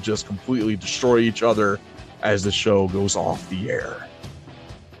all just completely destroy each other as the show goes off the air.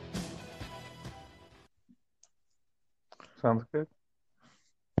 Sounds good.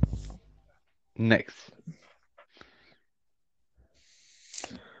 Next.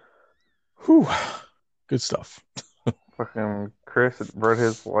 Whew. Good stuff. Fucking Chris wrote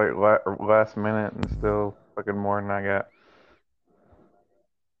his like last minute and still fucking more than I got.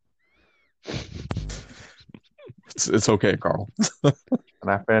 It's okay, Carl. And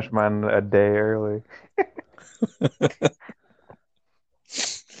I finished mine a day early.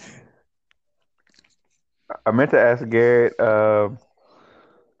 I meant to ask Garrett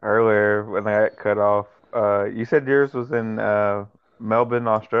earlier when I got cut off. You said yours was in Melbourne,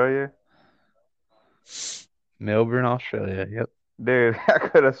 Australia? Melbourne, Australia. Yep. Dude, I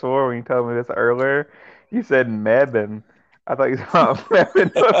could have swore when you told me this earlier, you said Melbourne. I thought you said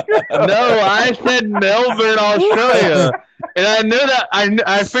Melbourne. No, I said Melbourne, Australia, and I knew that.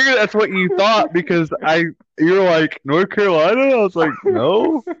 I figured that's what you thought because you were like North Carolina. I was like,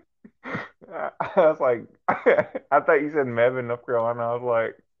 no. I was like, I thought you said Melbourne, North Carolina. I was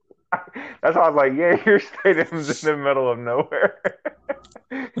like, that's why I was like, yeah, your stadium's in the middle of nowhere.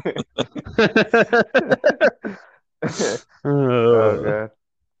 Oh god!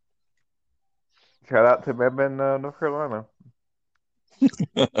 Shout out to Melbourne, North Carolina.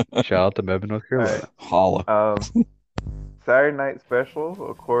 Shout out to Melbourne, North Carolina. Holla. Saturday night special,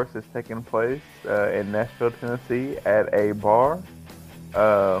 of course, is taking place in Nashville, Tennessee, at a bar,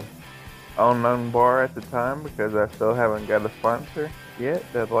 unknown bar at the time because I still haven't got a sponsor yet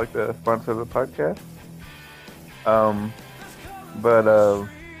that'd like to sponsor the podcast. But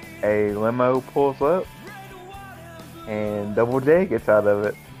a limo pulls up and Double J gets out of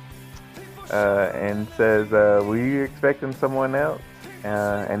it and says, were you expecting someone else?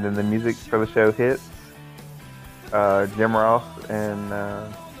 And then the music for the show hits. Jim Ross and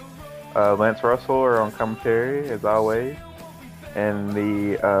Lance Russell are on commentary as always, and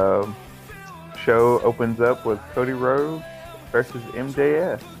the show opens up with Cody Rhodes versus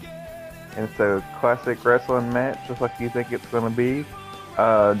MJF, and it's a classic wrestling match just like you think it's going to be.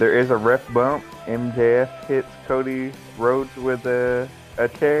 There is a ref bump. MJF hits Cody Rhodes with a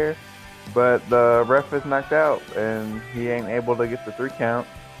chair, but the ref is knocked out and he ain't able to get the 3 count.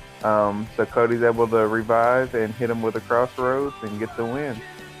 So Cody's able to revive and hit him with a crossroads and get the win.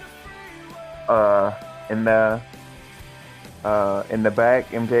 In the back,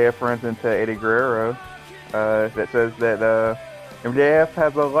 MJF runs into Eddie Guerrero. That says that MJF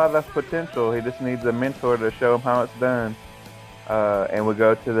has a lot of potential. He just needs a mentor to show him how it's done. And we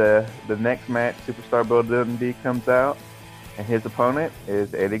go to the next match. Superstar Bill Dundee comes out, and his opponent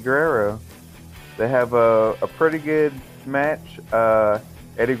is Eddie Guerrero. They have a pretty good match.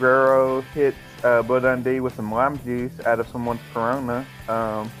 Eddie Guerrero hits Bill Dundee with some lime juice out of someone's Corona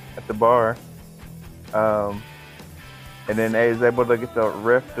at the bar. And then Eddie's able to get the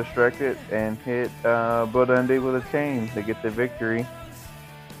ref distracted and hit Bill Dundee with a chain to get the victory.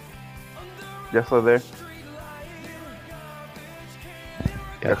 Yes, so there.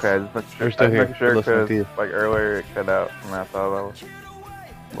 Yes. Okay, just We're still here. making sure We're listening to because you. like earlier it cut out and I thought I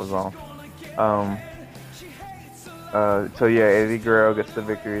was on. So yeah, Eddie Guerrero gets the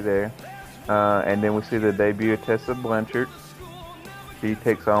victory there, and then we see the debut of Tessa Blanchard. She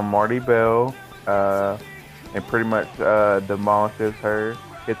takes on Marty Bell and pretty much demolishes her,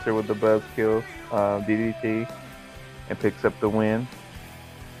 hits her with the buzzkill DDT, and picks up the win.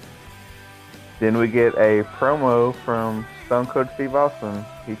 Then we get a promo from Stone Cold Steve Austin.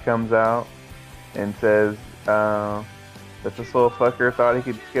 He comes out and says That this little fucker thought he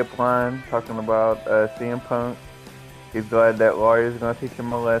could skip line talking about CM Punk. He's glad that lawyer's going to teach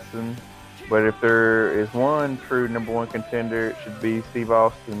him a lesson. But if there is one true number one contender, it should be Steve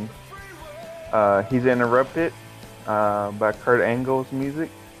Austin. He's interrupted by Kurt Angle's music.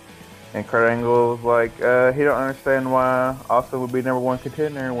 And Kurt Angle was like, he don't understand why Austin would be number one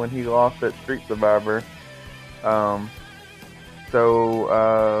contender when he lost at Street Survivor.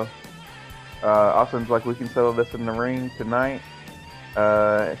 Austin's like, we can settle this in the ring tonight.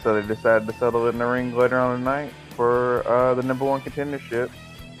 So they decided to settle it in the ring later on the night for the number one contendership.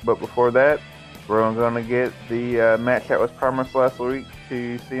 But before that, we're going to get the match that was promised last week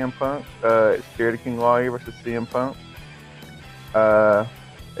to CM Punk. It's Jerry King Lawler versus CM Punk.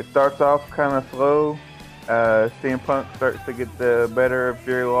 It starts off kind of slow. CM Punk starts to get the better of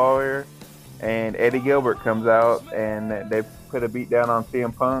Jerry Lawler, and Eddie Gilbert comes out, and they put a beat down on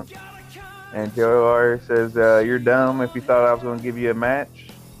CM Punk. And Jerry Lawler says, "You're dumb if you thought I was going to give you a match.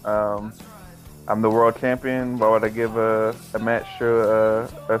 I'm the world champion. Why would I give a match to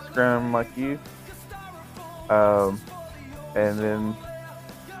a scrum like you?" And then,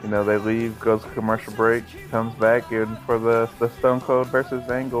 they leave, goes to commercial break, comes back, and for the Stone Cold versus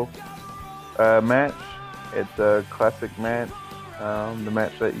Angle match. It's a classic match, the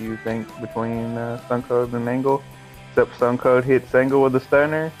match that you think between Stone Cold and Angle. Except Stone Cold hits Angle with a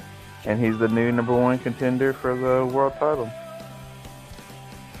stunner, and he's the new number one contender for the world title.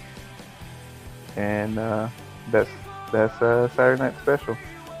 And that's Saturday Night Special.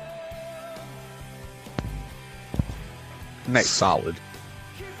 Nice. Solid.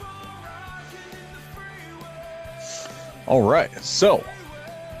 All right, so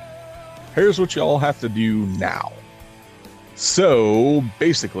here's what y'all have to do now. So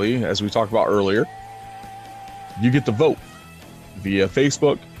basically, as we talked about earlier, you get to vote via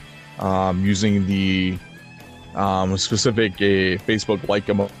Facebook using the specific Facebook like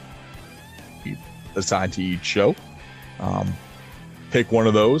emoji assigned to each show. Pick one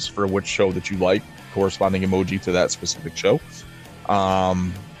of those for which show that you like, corresponding emoji to that specific show.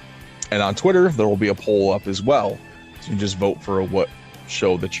 And on Twitter, there will be a poll up as well. So you can just vote for what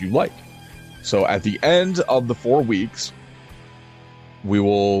show that you like. So at the end of the 4 weeks,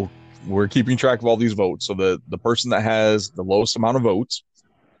 we're keeping track of all these votes. So the person that has the lowest amount of votes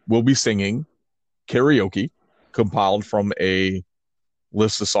will be singing karaoke compiled from a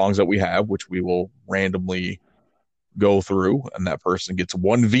list of songs that we have, which we will randomly go through, and that person gets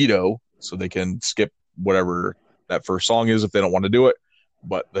one veto, so they can skip whatever that first song is if they don't want to do it,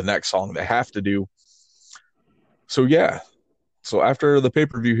 but the next song they have to do. So yeah, so after the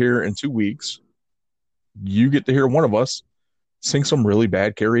pay-per-view here in 2 weeks, you get to hear one of us sing some really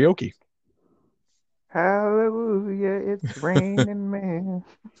bad karaoke. Hallelujah, it's raining, man.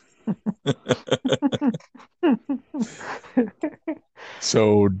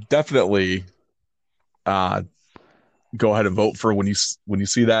 So definitely go ahead and vote for when you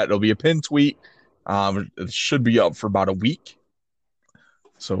see that. It'll be a pinned tweet. It should be up for about a week.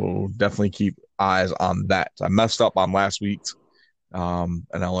 So definitely keep eyes on that. I messed up on last week's, and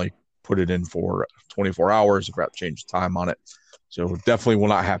I only put it in for 24 hours. I forgot to change the time on it. So definitely will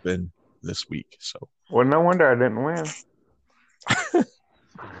not happen this week. So well, no wonder I didn't win.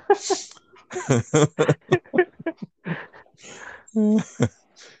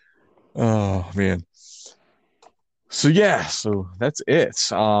 Oh man. So yeah, so that's it.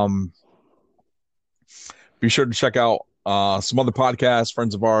 Be sure to check out some other podcasts,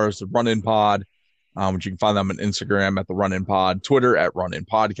 friends of ours, the Run In Pod, which you can find them on Instagram at the Run In Pod, Twitter at Run In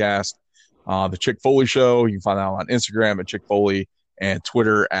Podcast, the Chick Foley Show. You can find that on Instagram at Chick Foley and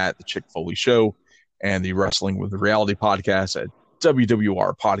Twitter at the Chick Foley Show, and the Wrestling with the Reality Podcast at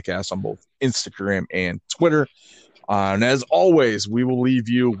WWR Podcast on both Instagram and Twitter. And as always, we will leave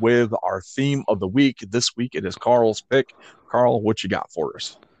you with our theme of the week. This week it is Carl's pick. Carl, what you got for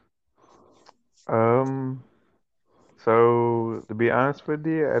us? So to be honest with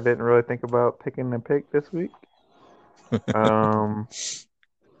you, I didn't really think about picking a pick this week.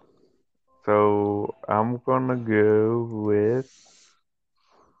 So I'm gonna go with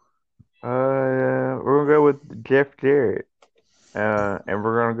we're gonna go with Jeff Jarrett, and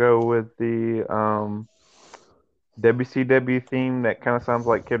we're gonna go with the WCW theme that kind of sounds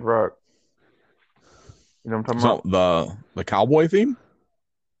like Kid Rock. You know what I'm talking about? The cowboy theme?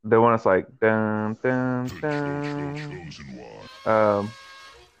 The one that's like dun dun dun.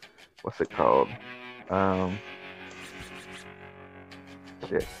 What's it called?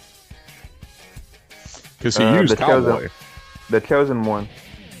 Shit. Because he used Cowboy. The Chosen One.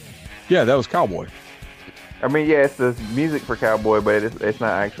 Yeah, that was Cowboy. I mean, yeah, it's the music for cowboy, but it's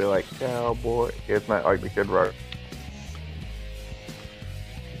not actually like cowboy. It's not like the Kid Rock.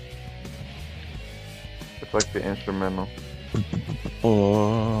 It's like the instrumental.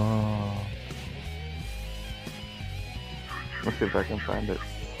 Oh. Let's see if I can find it.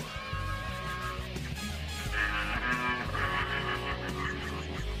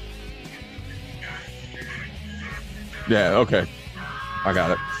 Yeah, okay. I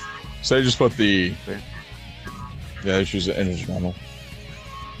got it. So they just put the... Yeah, they choose the instrumental.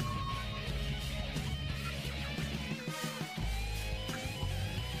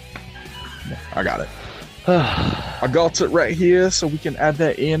 Yeah, I got it. I got it right here, so we can add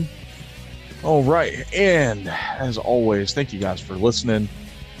that in. All right, and as always, thank you guys for listening.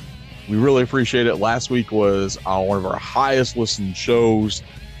 We really appreciate it. Last week was one of our highest listened shows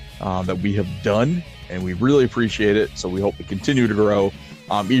that we have done, and we really appreciate it. So we hope to continue to grow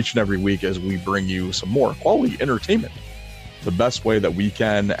each and every week as we bring you some more quality entertainment the best way that we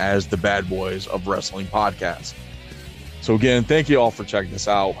can as the bad boys of wrestling podcast. So again, thank you all for checking this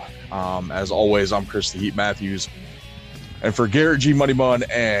out. As always, I'm Chris the Heat Matthews. And for Garrett G. Money Bun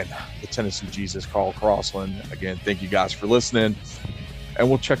and the Tennessee Jesus, Carl Crossland, again, thank you guys for listening. And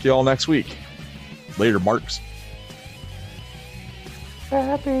we'll check you all next week. Later, Marks.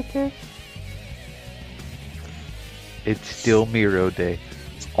 It's still Miro Day.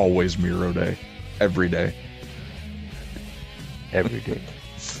 It's always Miro Day. Every day. Every day.